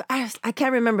 I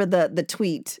can't remember the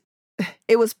tweet.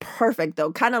 It was perfect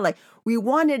though. Kind of like, we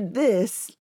wanted this,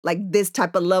 like this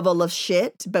type of level of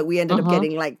shit, but we ended up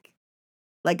getting like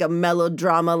a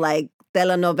melodrama, like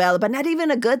telenovela, but not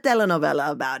even a good telenovela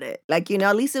about it. Like,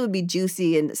 at least it would be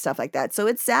juicy and stuff like that. So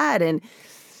it's sad, and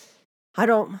I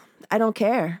don't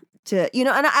care to,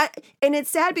 and it's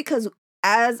sad because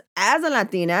as a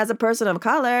Latina, as a person of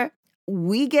color,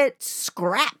 we get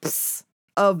scraps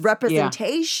of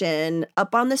representation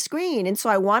up on the screen. And so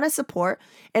I want to support.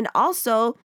 And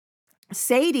also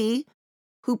Sadie,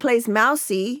 who plays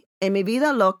Mousy in Mi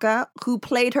Vida Loca, who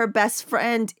played her best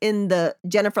friend in the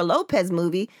Jennifer Lopez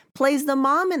movie, plays the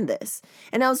mom in this.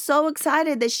 And I was so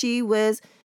excited that she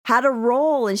had a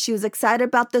role, and she was excited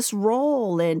about this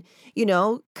role. And,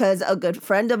 because a good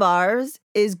friend of ours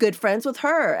is good friends with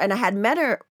her. And I had met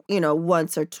her,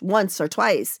 once or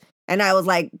twice. And I was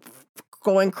like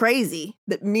going crazy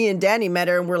that me and Danny met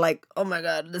her, and we're like, oh my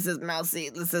God, this is Mousy.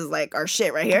 This is like our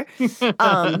shit right here.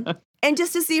 And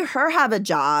just to see her have a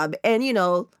job, and,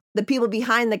 the people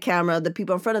behind the camera, the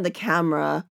people in front of the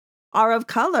camera are of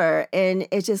color. And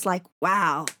it's just like,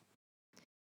 wow.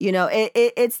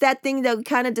 It's that thing that we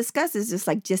kind of discuss, is just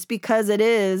like, just because it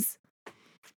is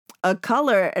a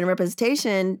color and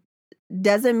representation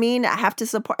doesn't mean I have to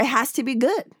support. It has to be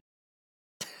good.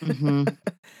 Mm-hmm.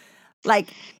 Like,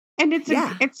 and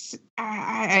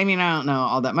I mean, I don't know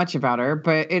all that much about her,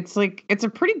 but it's like, it's a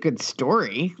pretty good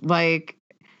story. Like,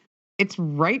 it's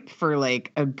ripe for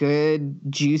like a good,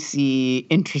 juicy,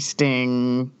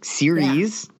 interesting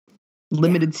series,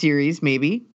 limited series,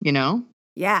 maybe,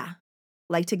 Yeah.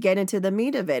 Like, to get into the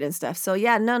meat of it and stuff. So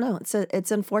yeah, no,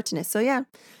 it's unfortunate. So yeah,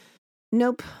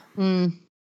 nope. No.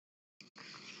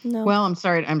 Well, I'm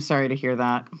sorry to hear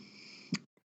that.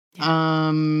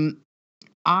 Yeah.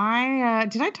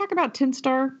 Did I talk about Tin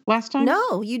Star last time?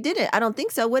 No, you didn't. I don't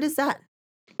think so. What is that?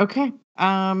 Okay.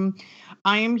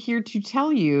 I am here to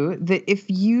tell you that if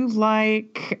you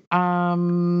like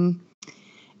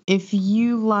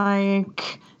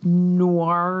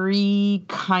noir-y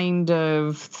kind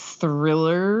of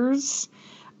thrillers,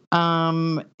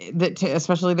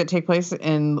 especially that take place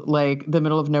in like the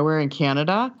middle of nowhere in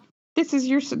Canada, this is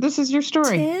your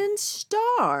story. Tin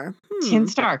Star. Tin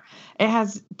Star. It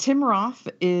has Tim Roth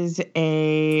is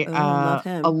a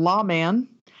lawman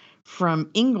from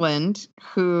England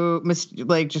who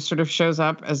just sort of shows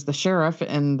up as the sheriff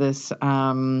in this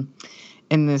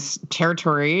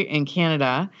territory in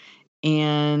Canada.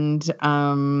 And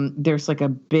there's like a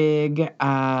big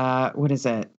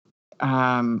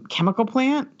chemical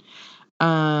plant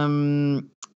and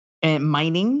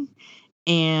mining,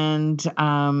 and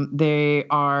they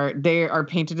are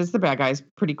painted as the bad guys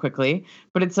pretty quickly.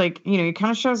 But it's like, it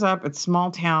kind of shows up. It's small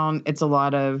town. It's a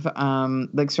lot of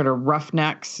like sort of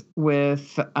roughnecks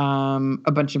with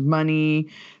a bunch of money,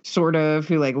 sort of,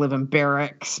 who like live in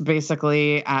barracks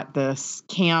basically at this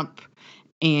camp.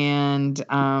 And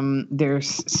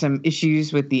there's some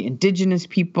issues with the indigenous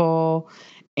people,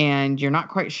 and you're not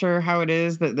quite sure how it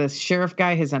is that this sheriff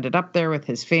guy has ended up there with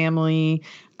his family.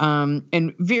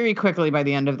 And very quickly, by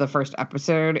the end of the first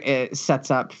episode, it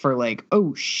sets up for like,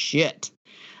 oh shit.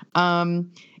 And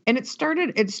it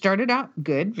started out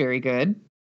good, very good,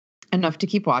 enough to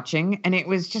keep watching. And it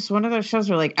was just one of those shows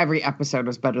where like every episode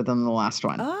was better than the last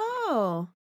one. Oh.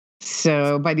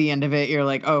 So by the end of it, you're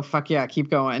like, oh fuck yeah, keep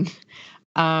going.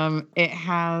 It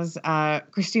has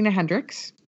Christina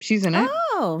Hendricks. She's in it.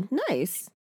 Oh, nice.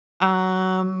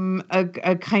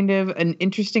 A kind of an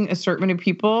interesting assortment of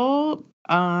people.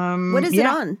 What is it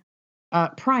on?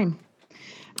 Prime.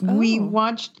 We Oh.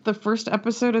 watched the first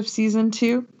episode of season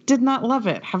 2. Did not love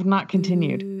it. Have not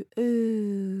continued.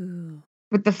 Ooh.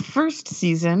 But the first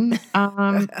season,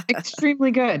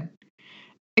 extremely good.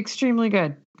 Extremely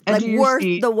good. Edge Like of your worth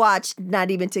seat. the watch, not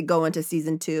even to go into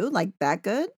season 2. Like that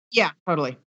good? Yeah,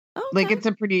 totally. Okay. Like it's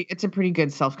a pretty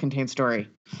good self-contained story.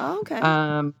 Okay.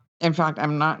 In fact,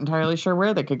 I'm not entirely sure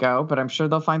where they could go, but I'm sure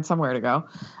they'll find somewhere to go.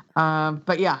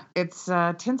 But yeah, it's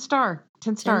 10 star.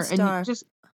 10 star. And you just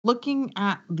looking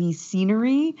at the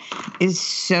scenery is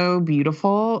so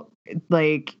beautiful.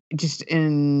 Like just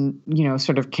in,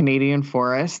 sort of Canadian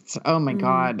forests. Oh my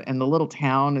God. And the little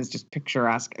town is just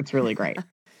picturesque. It's really great.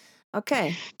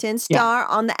 Okay. 10 star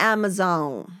on the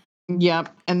Amazon.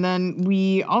 Yep. And then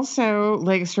we also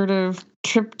like sort of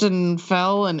tripped and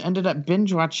fell and ended up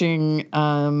binge watching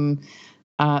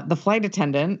The Flight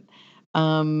Attendant.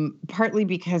 Partly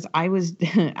because I was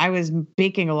I was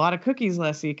baking a lot of cookies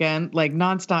last weekend, like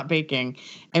nonstop baking,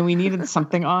 and we needed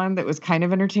something on that was kind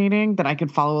of entertaining that I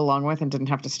could follow along with and didn't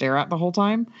have to stare at the whole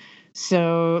time.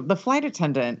 So The Flight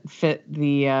Attendant fit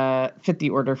the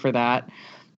order for that.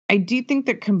 I do think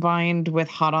that combined with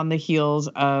hot on the heels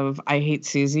of I Hate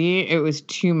Suzie, it was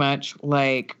too much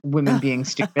like women being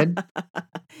stupid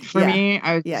for me.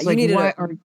 I was just like, what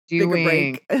are you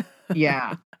doing?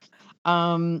 Yeah.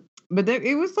 But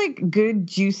it was like good,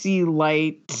 juicy,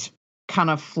 light, kind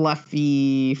of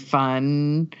fluffy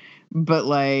fun. But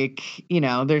like,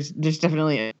 there's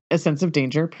definitely a sense of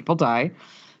danger. People die.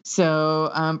 So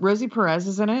Rosie Perez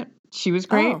is in it. She was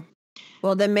great. Oh.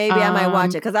 Well, then maybe I might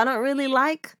watch it because I don't really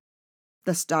like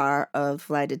the star of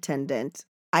Flight Attendant.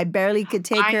 I barely could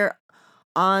take her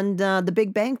on the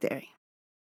Big Bang Theory.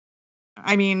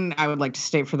 I mean, I would like to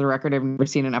state for the record, I've never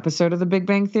seen an episode of The Big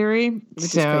Bang Theory.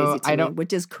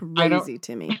 Which is crazy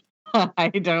to me. I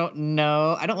don't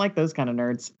know. I don't like those kind of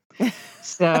nerds.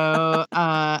 So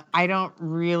I don't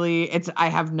really. I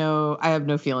have no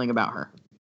feeling about her.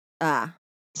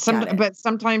 But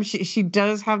sometimes she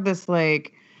does have this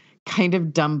like kind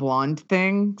of dumb blonde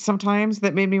thing sometimes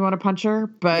that made me want to punch her.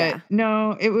 But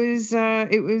no, it was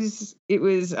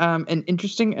an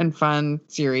interesting and fun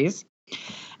series.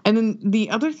 And then the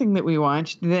other thing that we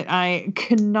watched that I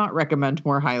could not recommend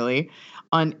more highly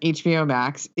on HBO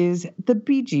Max is the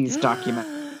Bee Gees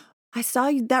documentary. I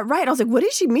saw that right. I was like, what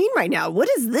does she mean right now? What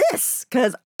is this?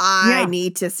 Because I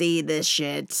need to see this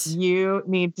shit. You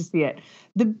need to see it.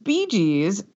 The Bee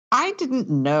Gees, I didn't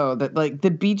know that like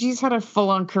the Bee Gees had a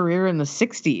full-on career in the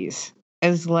 60s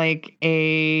as like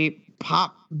a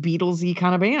pop Beatlesy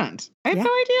kind of band. I had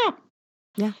no idea.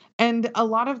 Yeah. And a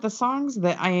lot of the songs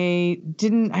that I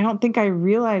don't think I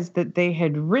realized that they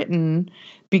had written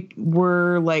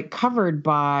were like covered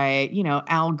by,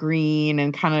 Al Green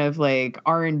and kind of like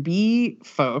R&B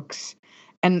folks.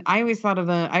 And I always thought of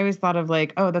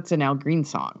like, oh, that's an Al Green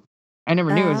song. I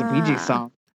never knew it was a Bee Gees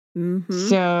song. Mm-hmm.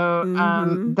 So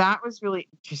that was really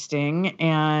interesting.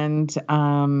 And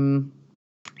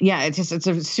yeah, it's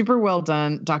a super well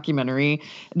done documentary.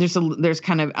 There's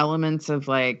kind of elements of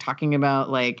like talking about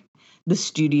like the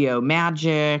studio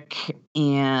magic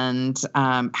and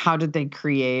how did they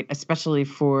create, especially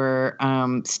for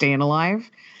Staying Alive,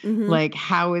 like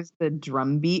how is the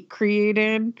drum beat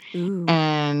created? Ooh.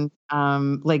 And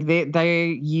like they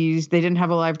didn't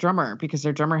have a live drummer because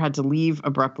their drummer had to leave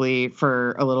abruptly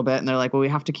for a little bit, and they're like, well, we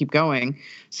have to keep going,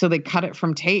 so they cut it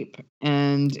from tape,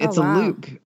 and it's a loop.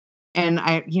 And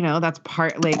that's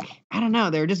part, like, I don't know,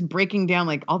 they're just breaking down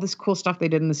like all this cool stuff they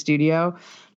did in the studio,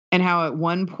 and how at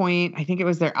one point, I think it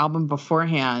was their album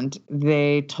beforehand,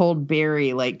 they told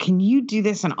Barry, like, can you do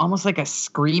this in almost like a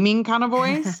screaming kind of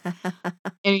voice?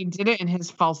 And he did it in his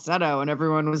falsetto, and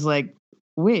everyone was like,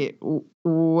 wait,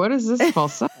 what is this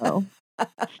falsetto?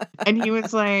 And he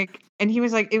was like,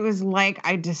 it was like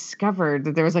I discovered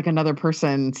that there was like another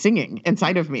person singing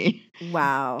inside of me.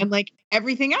 Wow. And like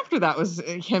everything after that was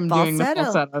him doing the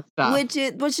falsetto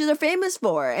stuff. Which they're famous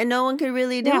for, and no one could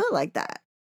really do it like that.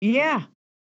 Yeah.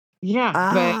 Yeah.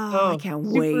 I can't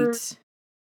wait.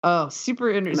 Oh,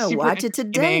 super interesting. I'm gonna watch it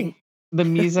today. The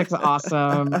music's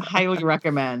awesome. Highly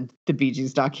recommend the Bee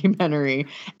Gees documentary.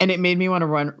 And it made me want to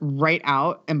run right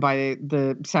out and buy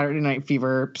the Saturday Night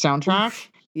Fever soundtrack.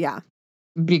 Yeah.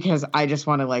 Because I just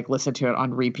want to like listen to it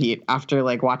on repeat after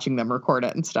like watching them record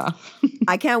it and stuff.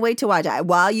 I can't wait to watch it.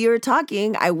 While you were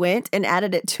talking, I went and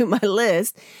added it to my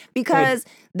list because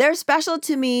they're special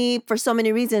to me for so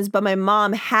many reasons. But my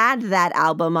mom had that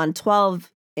album on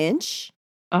 12-inch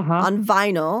on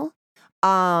vinyl.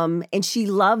 And she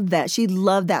loved that. She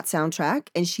loved that soundtrack,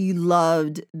 and she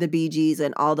loved the Bee Gees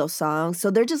and all those songs. So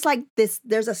they're just like this.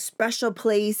 There's a special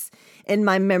place in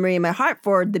my memory, in my heart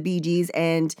for the Bee Gees,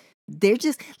 and they're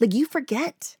just like you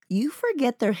forget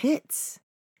their hits.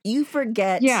 You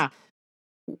forget, Yeah.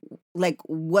 like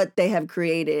what they have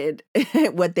created,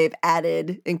 what they've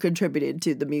added and contributed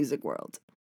to the music world.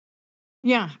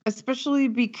 Yeah, especially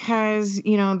because,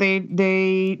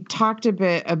 they talked a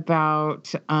bit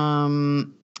about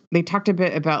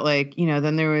like,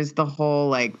 then there was the whole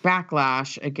like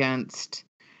backlash against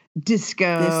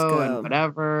disco and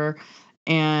whatever.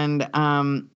 And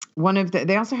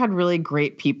they also had really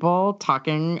great people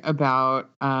talking about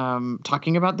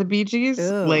the Bee Gees.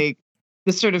 Ew. Like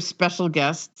the sort of special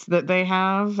guests that they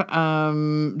have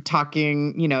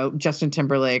talking, Justin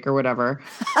Timberlake or whatever.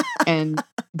 And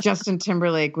Justin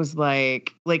Timberlake was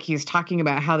like he's talking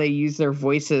about how they use their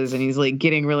voices, and he's like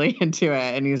getting really into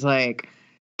it, and he's like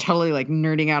totally like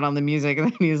nerding out on the music,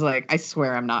 and then he's like, I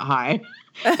swear I'm not high.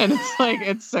 And it's like,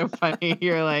 it's so funny.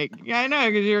 You're like, yeah, I know,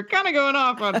 because you're kind of going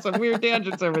off on some weird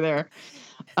tangents over there.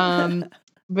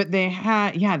 But they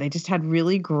just had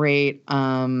really great,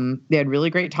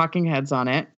 talking heads on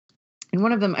it. And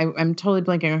one of them, I'm totally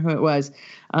blanking on who it was,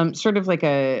 sort of like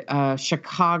a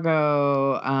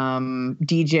Chicago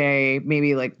DJ,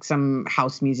 maybe like some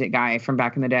house music guy from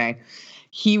back in the day.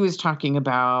 He was talking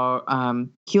about,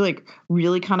 he like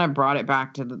really kind of brought it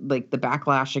back to the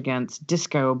backlash against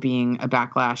disco being a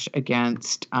backlash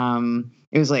against,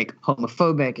 it was like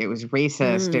homophobic, it was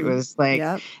racist, it was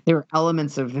like, there were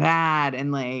elements of that,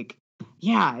 and like,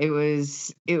 yeah, it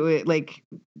was like,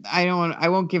 I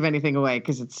won't give anything away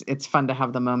because it's fun to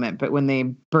have the moment. But when they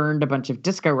burned a bunch of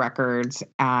disco records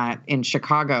in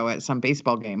Chicago at some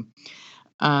baseball game,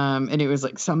 and it was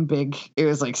like some big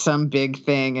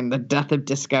thing, and the death of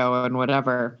disco and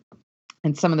whatever,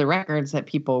 and some of the records that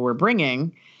people were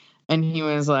bringing, and he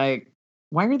was like,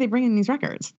 why are they bringing these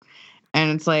records?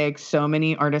 And it's like so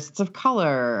many artists of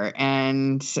color,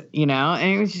 and and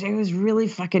it was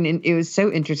really it was so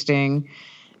interesting.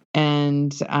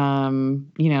 And the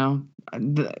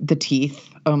teeth,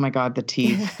 oh my God, the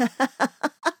teeth.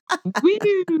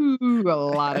 Woo, a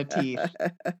lot of teeth.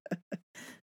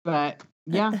 But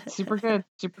yeah, super good,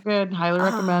 highly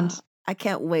recommend. I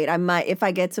can't wait. I might, if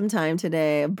I get some time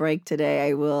today, a break today,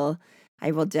 I will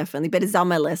definitely, but it's on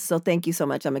my list, so thank you so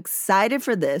much. I'm excited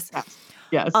for this.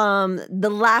 Yes. The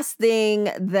last thing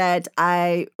that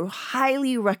I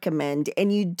highly recommend,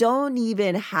 and you don't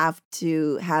even have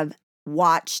to have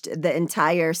watched the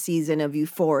entire season of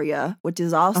Euphoria, which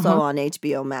is also on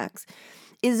HBO Max,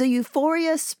 is a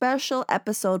Euphoria special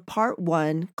episode part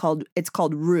 1 called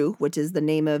Rue, which is the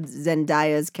name of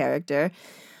Zendaya's character.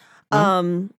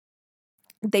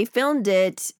 They filmed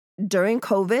it during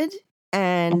COVID,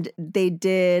 and they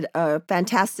did a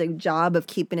fantastic job of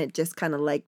keeping it just kind of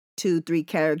like 2-3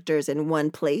 characters in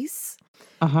one place.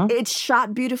 It's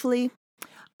shot beautifully.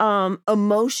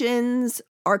 Emotions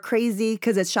are crazy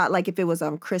because it's shot like if it was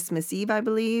on Christmas Eve, I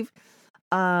believe.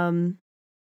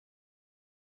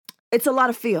 It's a lot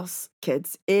of feels,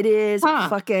 kids. It is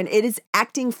it is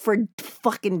acting for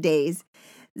fucking days.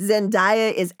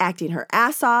 Zendaya is acting her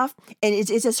ass off, and it's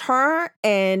just her,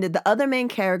 and the other main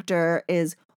character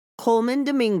is Coleman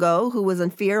Domingo, who was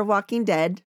in Fear of Walking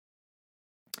Dead.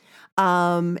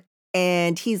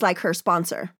 And he's like her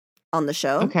sponsor on the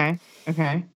show. Okay.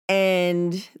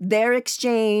 And their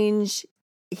exchange,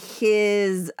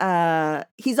 he's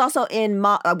also in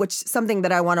which something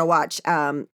that I want to watch,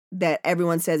 that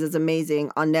everyone says is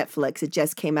amazing on Netflix. It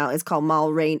just came out. It's called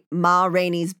Ma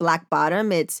Rainey's Black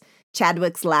Bottom. It's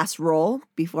Chadwick's last role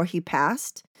before he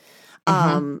passed.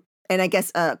 And I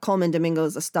guess Coleman Domingo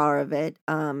is a star of it.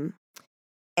 And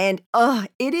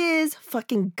it is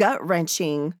fucking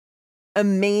gut-wrenching,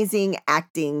 amazing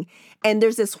acting. And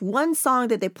there's this one song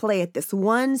that they play at this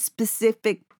one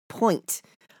specific point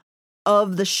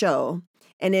of the show,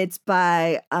 and it's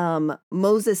by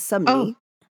Moses Sumney.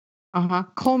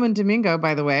 Coleman Domingo,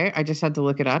 by the way, I just had to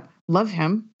look it up. Love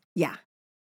him. Yeah.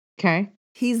 Okay.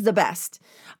 He's the best.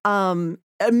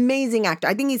 Amazing actor.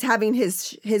 I think he's having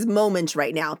his moments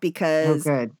right now because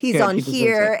he's on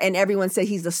here and everyone said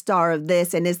he's the star of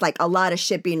this, and there's like a lot of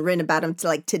shit being written about him. To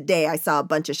like today, I saw a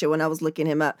bunch of shit when I was looking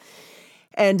him up.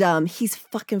 And he's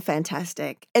fucking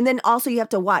fantastic. And then also you have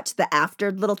to watch the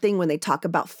after little thing when they talk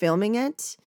about filming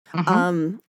it.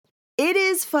 It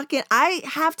is fucking, I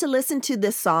have to listen to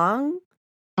this song.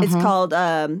 It's called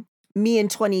Me in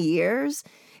 20 Years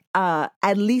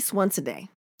at least once a day.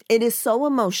 It is so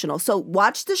emotional. So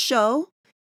watch the show.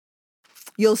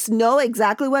 You'll know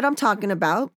exactly what I'm talking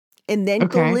about. And then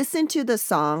go listen to the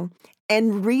song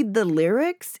and read the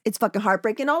lyrics, it's fucking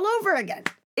heartbreaking all over again.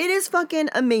 It is fucking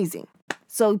amazing.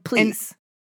 So please.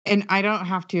 And I don't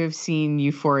have to have seen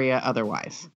Euphoria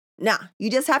otherwise. Nah, you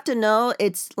just have to know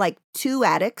it's like two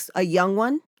addicts, a young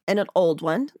one and an old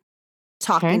one,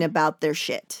 talking about their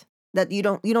shit. That you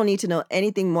don't need to know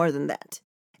anything more than that.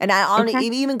 And I honestly,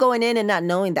 even going in and not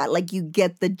knowing that, like you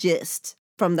get the gist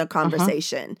from the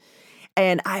conversation.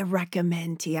 And I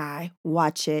recommend T.I.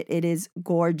 watch it. It is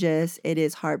gorgeous. It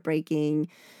is heartbreaking.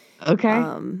 Okay.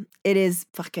 It is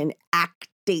fucking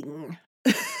acting.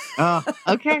 Oh,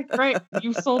 okay, great.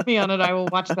 You've sold me on it. I will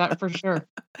watch that for sure.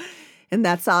 And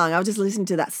that song, I was just listening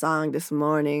to that song this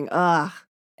morning.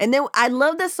 And then I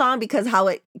love the song because how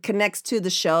it connects to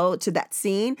the show, to that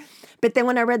scene. But then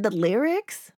when I read the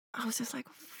lyrics, I was just like,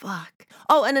 fuck.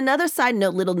 Oh, and another side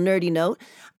note, little nerdy note.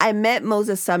 I met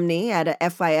Moses Sumney at a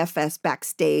FIFS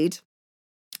backstage.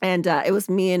 And it was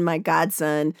me and my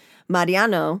godson,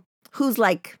 Mariano, who's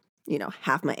like,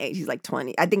 half my age. He's like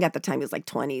 20. I think at the time he was like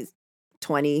 20,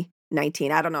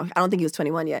 19. I don't know. I don't think he was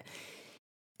 21 yet.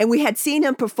 And we had seen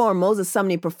him perform, Moses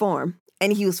Sumney perform,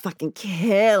 and he was fucking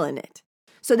killing it.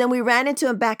 So then we ran into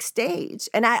him backstage.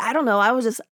 And I don't know. I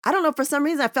don't know. For some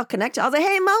reason, I felt connected. I was like,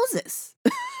 hey, Moses.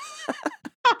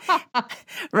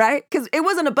 Right? Because it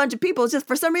wasn't a bunch of people. It's just,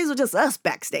 for some reason, it was just us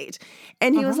backstage.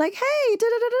 And he was like, hey,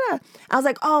 da-da-da-da. I was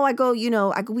like,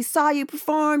 we saw you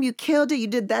perform. You killed it. You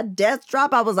did that death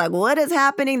drop. I was like, what is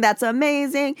happening? That's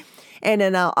amazing. And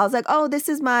then I was like, oh, this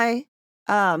is my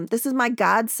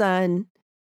godson,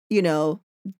 Mariano.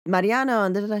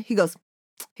 And da-da-da. He goes,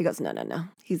 no.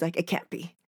 He's like, it can't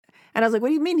be. And I was like, what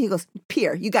do you mean? He goes,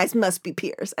 peer. You guys must be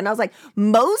peers. And I was like,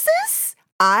 Moses,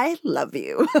 I love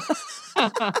you.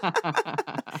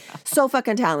 So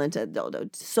fucking talented, Dodo.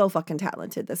 So fucking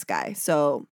talented, this guy.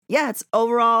 So yeah, it's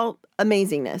overall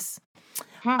amazingness.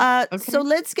 So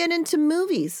let's get into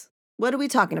movies. What are we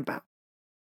talking about?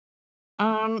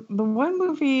 The one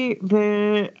movie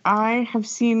that I have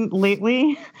seen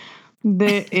lately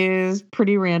that is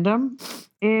pretty random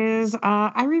is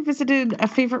I revisited a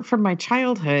favorite from my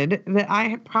childhood that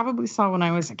I probably saw when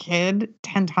I was a kid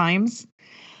 10 times,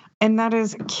 and that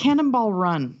is Cannonball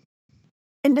Run.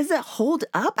 And does it hold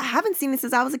up? I haven't seen it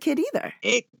since I was a kid either.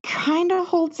 It kind of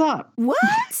holds up.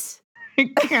 What?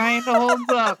 It kind of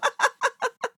holds up.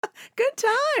 Good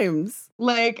times.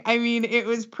 Like, I mean, it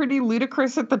was pretty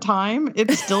ludicrous at the time.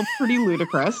 It's still pretty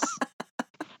ludicrous.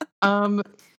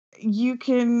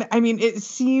 It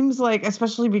seems like,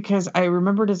 especially because I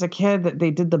remembered as a kid that they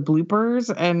did the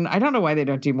bloopers, and I don't know why they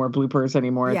don't do more bloopers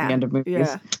anymore at the end of movies.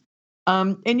 Yeah.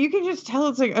 And you can just tell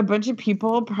it's like a bunch of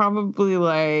people probably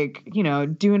like,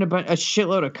 doing a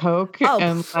shitload of coke. Oh,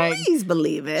 and please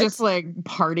believe it. Just like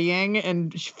partying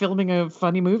and filming a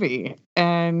funny movie.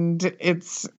 And it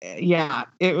was.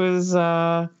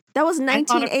 That was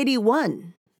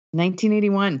 1981.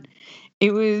 1981.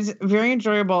 It was very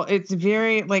enjoyable. It's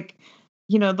very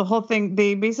the whole thing,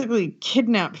 they basically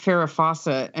kidnap Farrah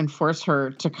Fawcett and force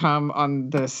her to come on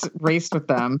this race with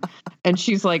them. And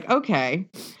she's like, okay.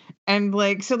 And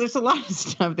so there's a lot of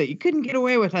stuff that you couldn't get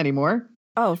away with anymore.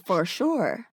 Oh, for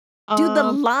sure. Dude, the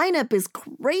lineup is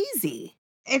crazy.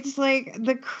 It's like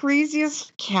the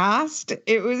craziest cast.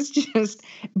 It was just,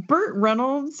 Burt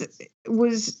Reynolds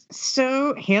was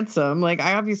so handsome. Like,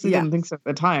 I obviously didn't think so at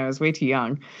the time. I was way too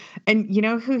young. And you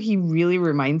know who he really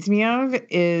reminds me of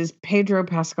is Pedro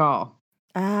Pascal.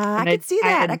 I could see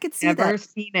that. I could see that. I've never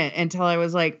seen it until I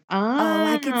was like,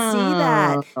 I could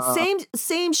see that.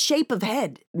 Same shape of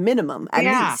head, minimum, at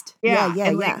least. Yeah.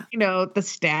 And the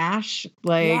stash,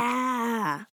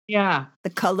 the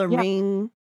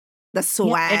coloring, the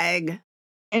swag.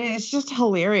 And it's just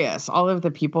hilarious, all of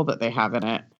the people that they have in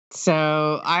it.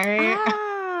 So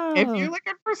if you're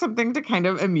looking for something to kind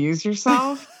of amuse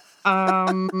yourself,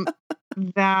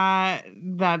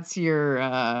 that's your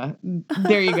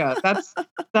there you go.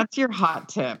 That's your hot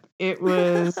tip. It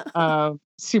was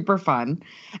super fun.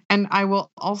 And I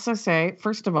will also say,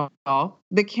 first of all,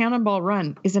 the Cannonball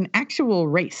Run is an actual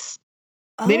race.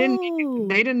 They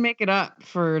didn't make it up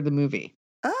for the movie.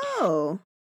 Oh.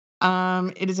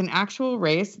 It is an actual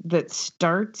race that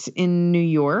starts in New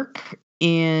York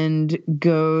and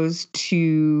goes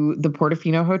to the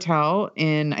Portofino Hotel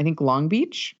in, I think, Long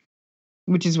Beach,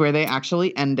 which is where they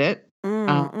actually end it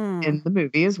in the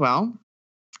movie as well.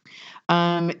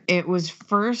 It was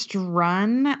first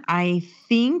run, I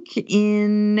think,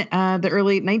 in the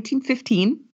early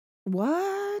 1915.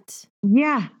 What?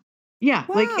 Yeah. Wow,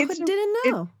 I didn't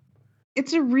know.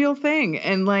 It's a real thing.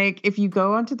 And if you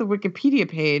go onto the Wikipedia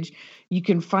page, you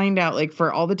can find out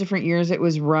for all the different years it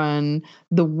was run,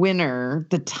 the winner,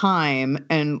 the time,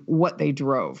 and what they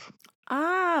drove.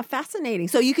 Yeah, fascinating.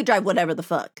 So you could drive whatever the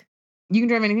fuck. You can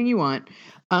drive anything you want.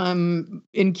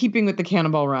 In keeping with the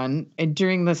Cannonball Run, and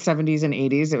during the 70s and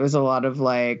 80s, it was a lot of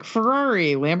like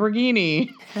Ferrari,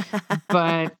 Lamborghini.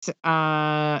 But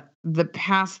the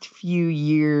past few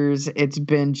years, it's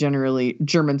been generally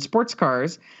German sports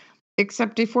cars,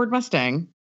 except a Ford Mustang,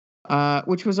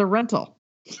 which was a rental.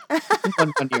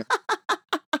 one year.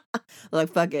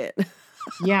 Like, fuck it.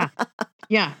 Yeah.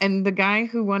 Yeah. And the guy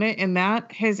who won it in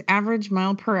that, his average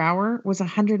mile per hour was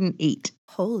 108.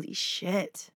 Holy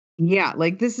shit. Yeah.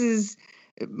 Like this is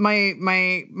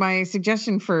my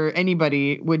suggestion for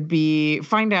anybody would be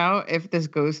find out if this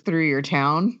goes through your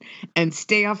town and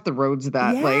stay off the roads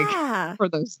that like for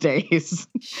those days.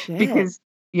 Shit. Because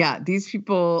yeah, these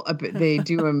people, they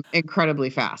do them incredibly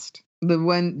fast.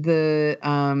 The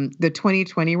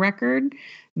 2020 record,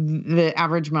 the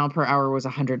average mile per hour was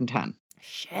 110.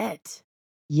 Shit.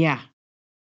 Yeah.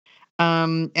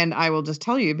 And I will just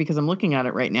tell you, because I'm looking at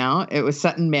it right now, it was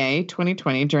set in May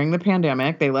 2020 during the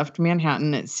pandemic. They left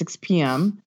Manhattan at 6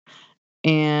 p.m.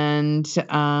 and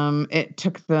it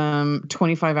took them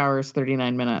 25 hours,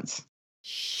 39 minutes.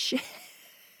 Shit.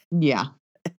 Yeah.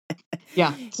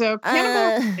 Yeah. So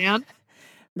Cannibal Man.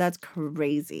 That's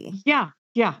crazy. Yeah.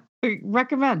 Yeah.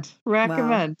 Recommend.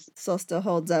 Wow. So still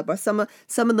holds up. Or some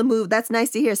of the movies. That's nice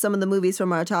to hear. Some of the movies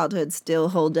from our childhood still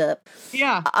hold up.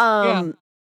 Yeah.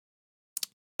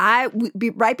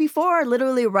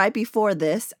 Literally right before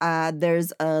this,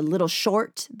 there's a little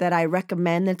short that I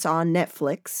recommend that's on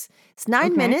Netflix. It's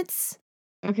 9 minutes.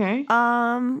 Okay.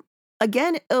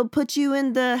 Again, it'll put you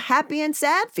in the happy and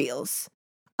sad feels.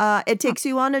 It takes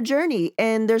you on a journey,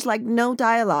 and there's like no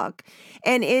dialogue.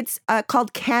 And it's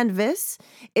called Canvas.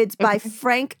 It's by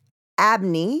Frank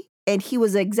Abney, and he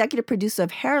was the executive producer of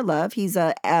Hair Love. He's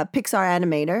a Pixar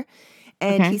animator.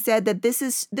 And he said that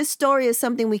this story is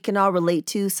something we can all relate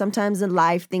to. Sometimes in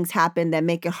life, things happen that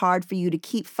make it hard for you to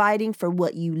keep fighting for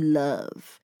what you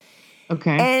love.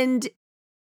 Okay. And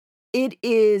it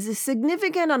is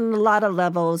significant on a lot of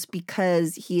levels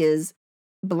because he is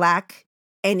Black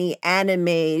and he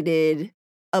animated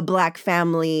a Black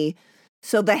family.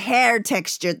 So the hair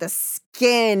texture, the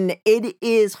skin, it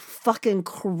is fucking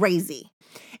crazy.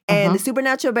 And the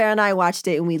Supernatural Bear and I watched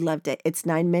it and we loved it. It's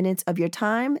 9 minutes of your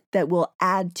time that will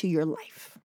add to your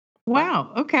life.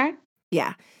 Wow. Okay.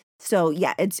 Yeah. So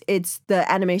yeah, it's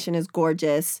the animation is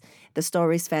gorgeous. The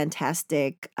story's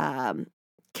fantastic.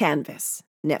 Canvas,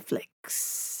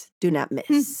 Netflix. Do not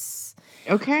miss.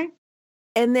 Okay.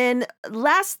 And then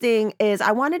last thing is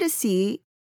I wanted to see,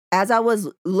 as I was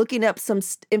looking up some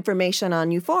information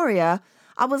on Euphoria,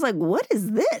 I was like, what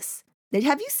is this?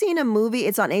 Have you seen a movie?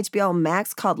 It's on HBO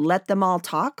Max called Let Them All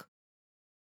Talk.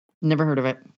 Never heard of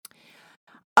it.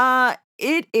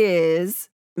 It is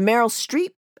Meryl Streep,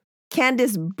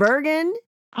 Candice Bergen,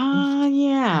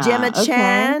 yeah, Gemma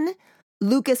Chan,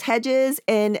 Lucas Hedges,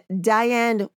 and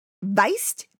Diane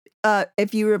Weist.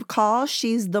 If you recall,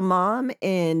 she's the mom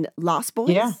in Lost Boys.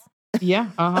 Yeah. Yeah.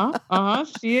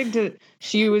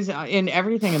 She was in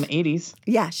everything in the 80s.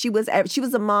 Yeah, she was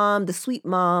the mom, the sweet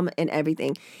mom, and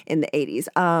everything in the 80s.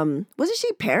 Wasn't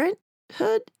she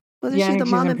Parenthood? Wasn't she the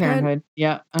mom in Parenthood?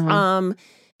 Yeah.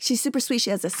 She's super sweet. She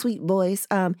has a sweet voice.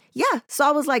 Yeah. So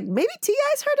I was like, maybe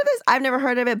T.I.'s heard of this. I've never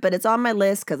heard of it, but it's on my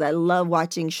list because I love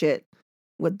watching shit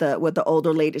with the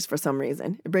older ladies for some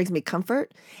reason. It brings me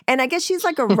comfort. And I guess she's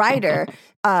like a writer.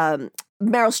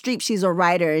 Meryl Streep, she's a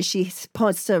writer, and she's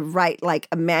supposed to write like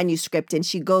a manuscript, and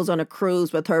she goes on a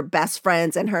cruise with her best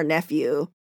friends and her nephew.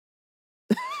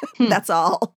 That's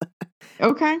all.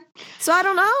 Okay. So I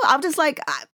don't know. I'm just like,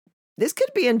 this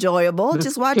could be enjoyable.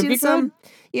 Just watching some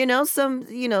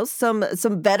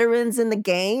veterans in the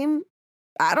game.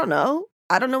 I don't know.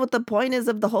 I don't know what the point is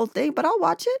of the whole thing, but I'll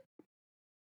watch it.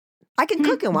 I can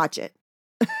cook and watch it.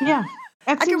 Yeah.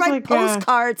 I can write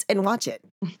postcards and watch it.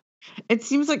 It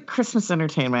seems like Christmas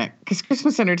entertainment, because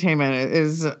Christmas entertainment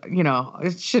is,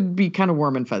 it should be kind of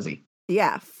warm and fuzzy.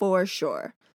 Yeah, for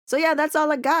sure. So yeah, that's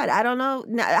all I got. I don't know.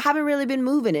 I haven't really been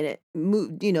moving in it,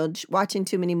 watching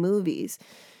too many movies.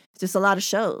 Just a lot of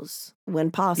shows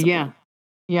when possible. Yeah.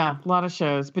 Yeah, a lot of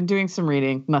shows. Been doing some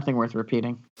reading. Nothing worth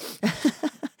repeating.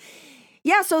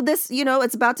 Yeah, so this,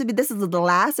 it's about to be, this is the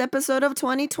last episode of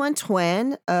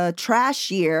 2020, a trash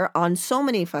year on so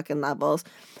many fucking levels.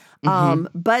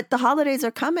 But the holidays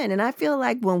are coming, and I feel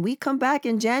like when we come back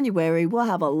in January, we'll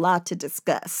have a lot to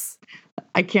discuss.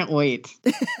 I can't wait.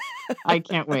 I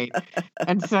can't wait.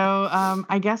 And so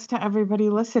I guess to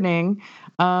everybody listening,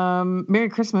 Merry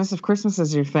Christmas if Christmas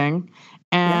is your thing.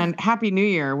 And Happy New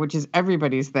Year, which is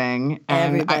everybody's thing.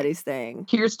 And everybody's thing.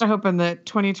 Here's to hoping that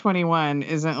 2021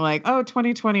 isn't like,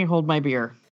 2020, hold my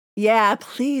beer. Yeah,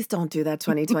 please don't do that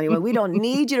 2021. We don't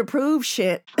need you to prove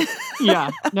shit.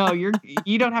 Yeah. No, you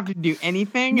don't have to do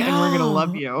anything and we're gonna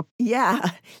love No. you.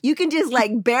 Yeah. You can just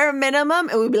like bare minimum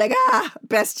and we'd be like,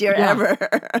 best year Yeah. ever.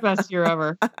 Best year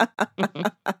ever.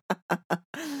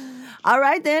 All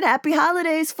right then. Happy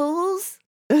holidays, fools.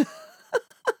 Is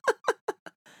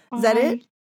that it? Bye.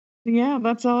 Yeah,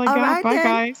 that's all I All got. right Bye, then.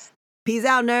 guys. Peace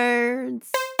out, nerds.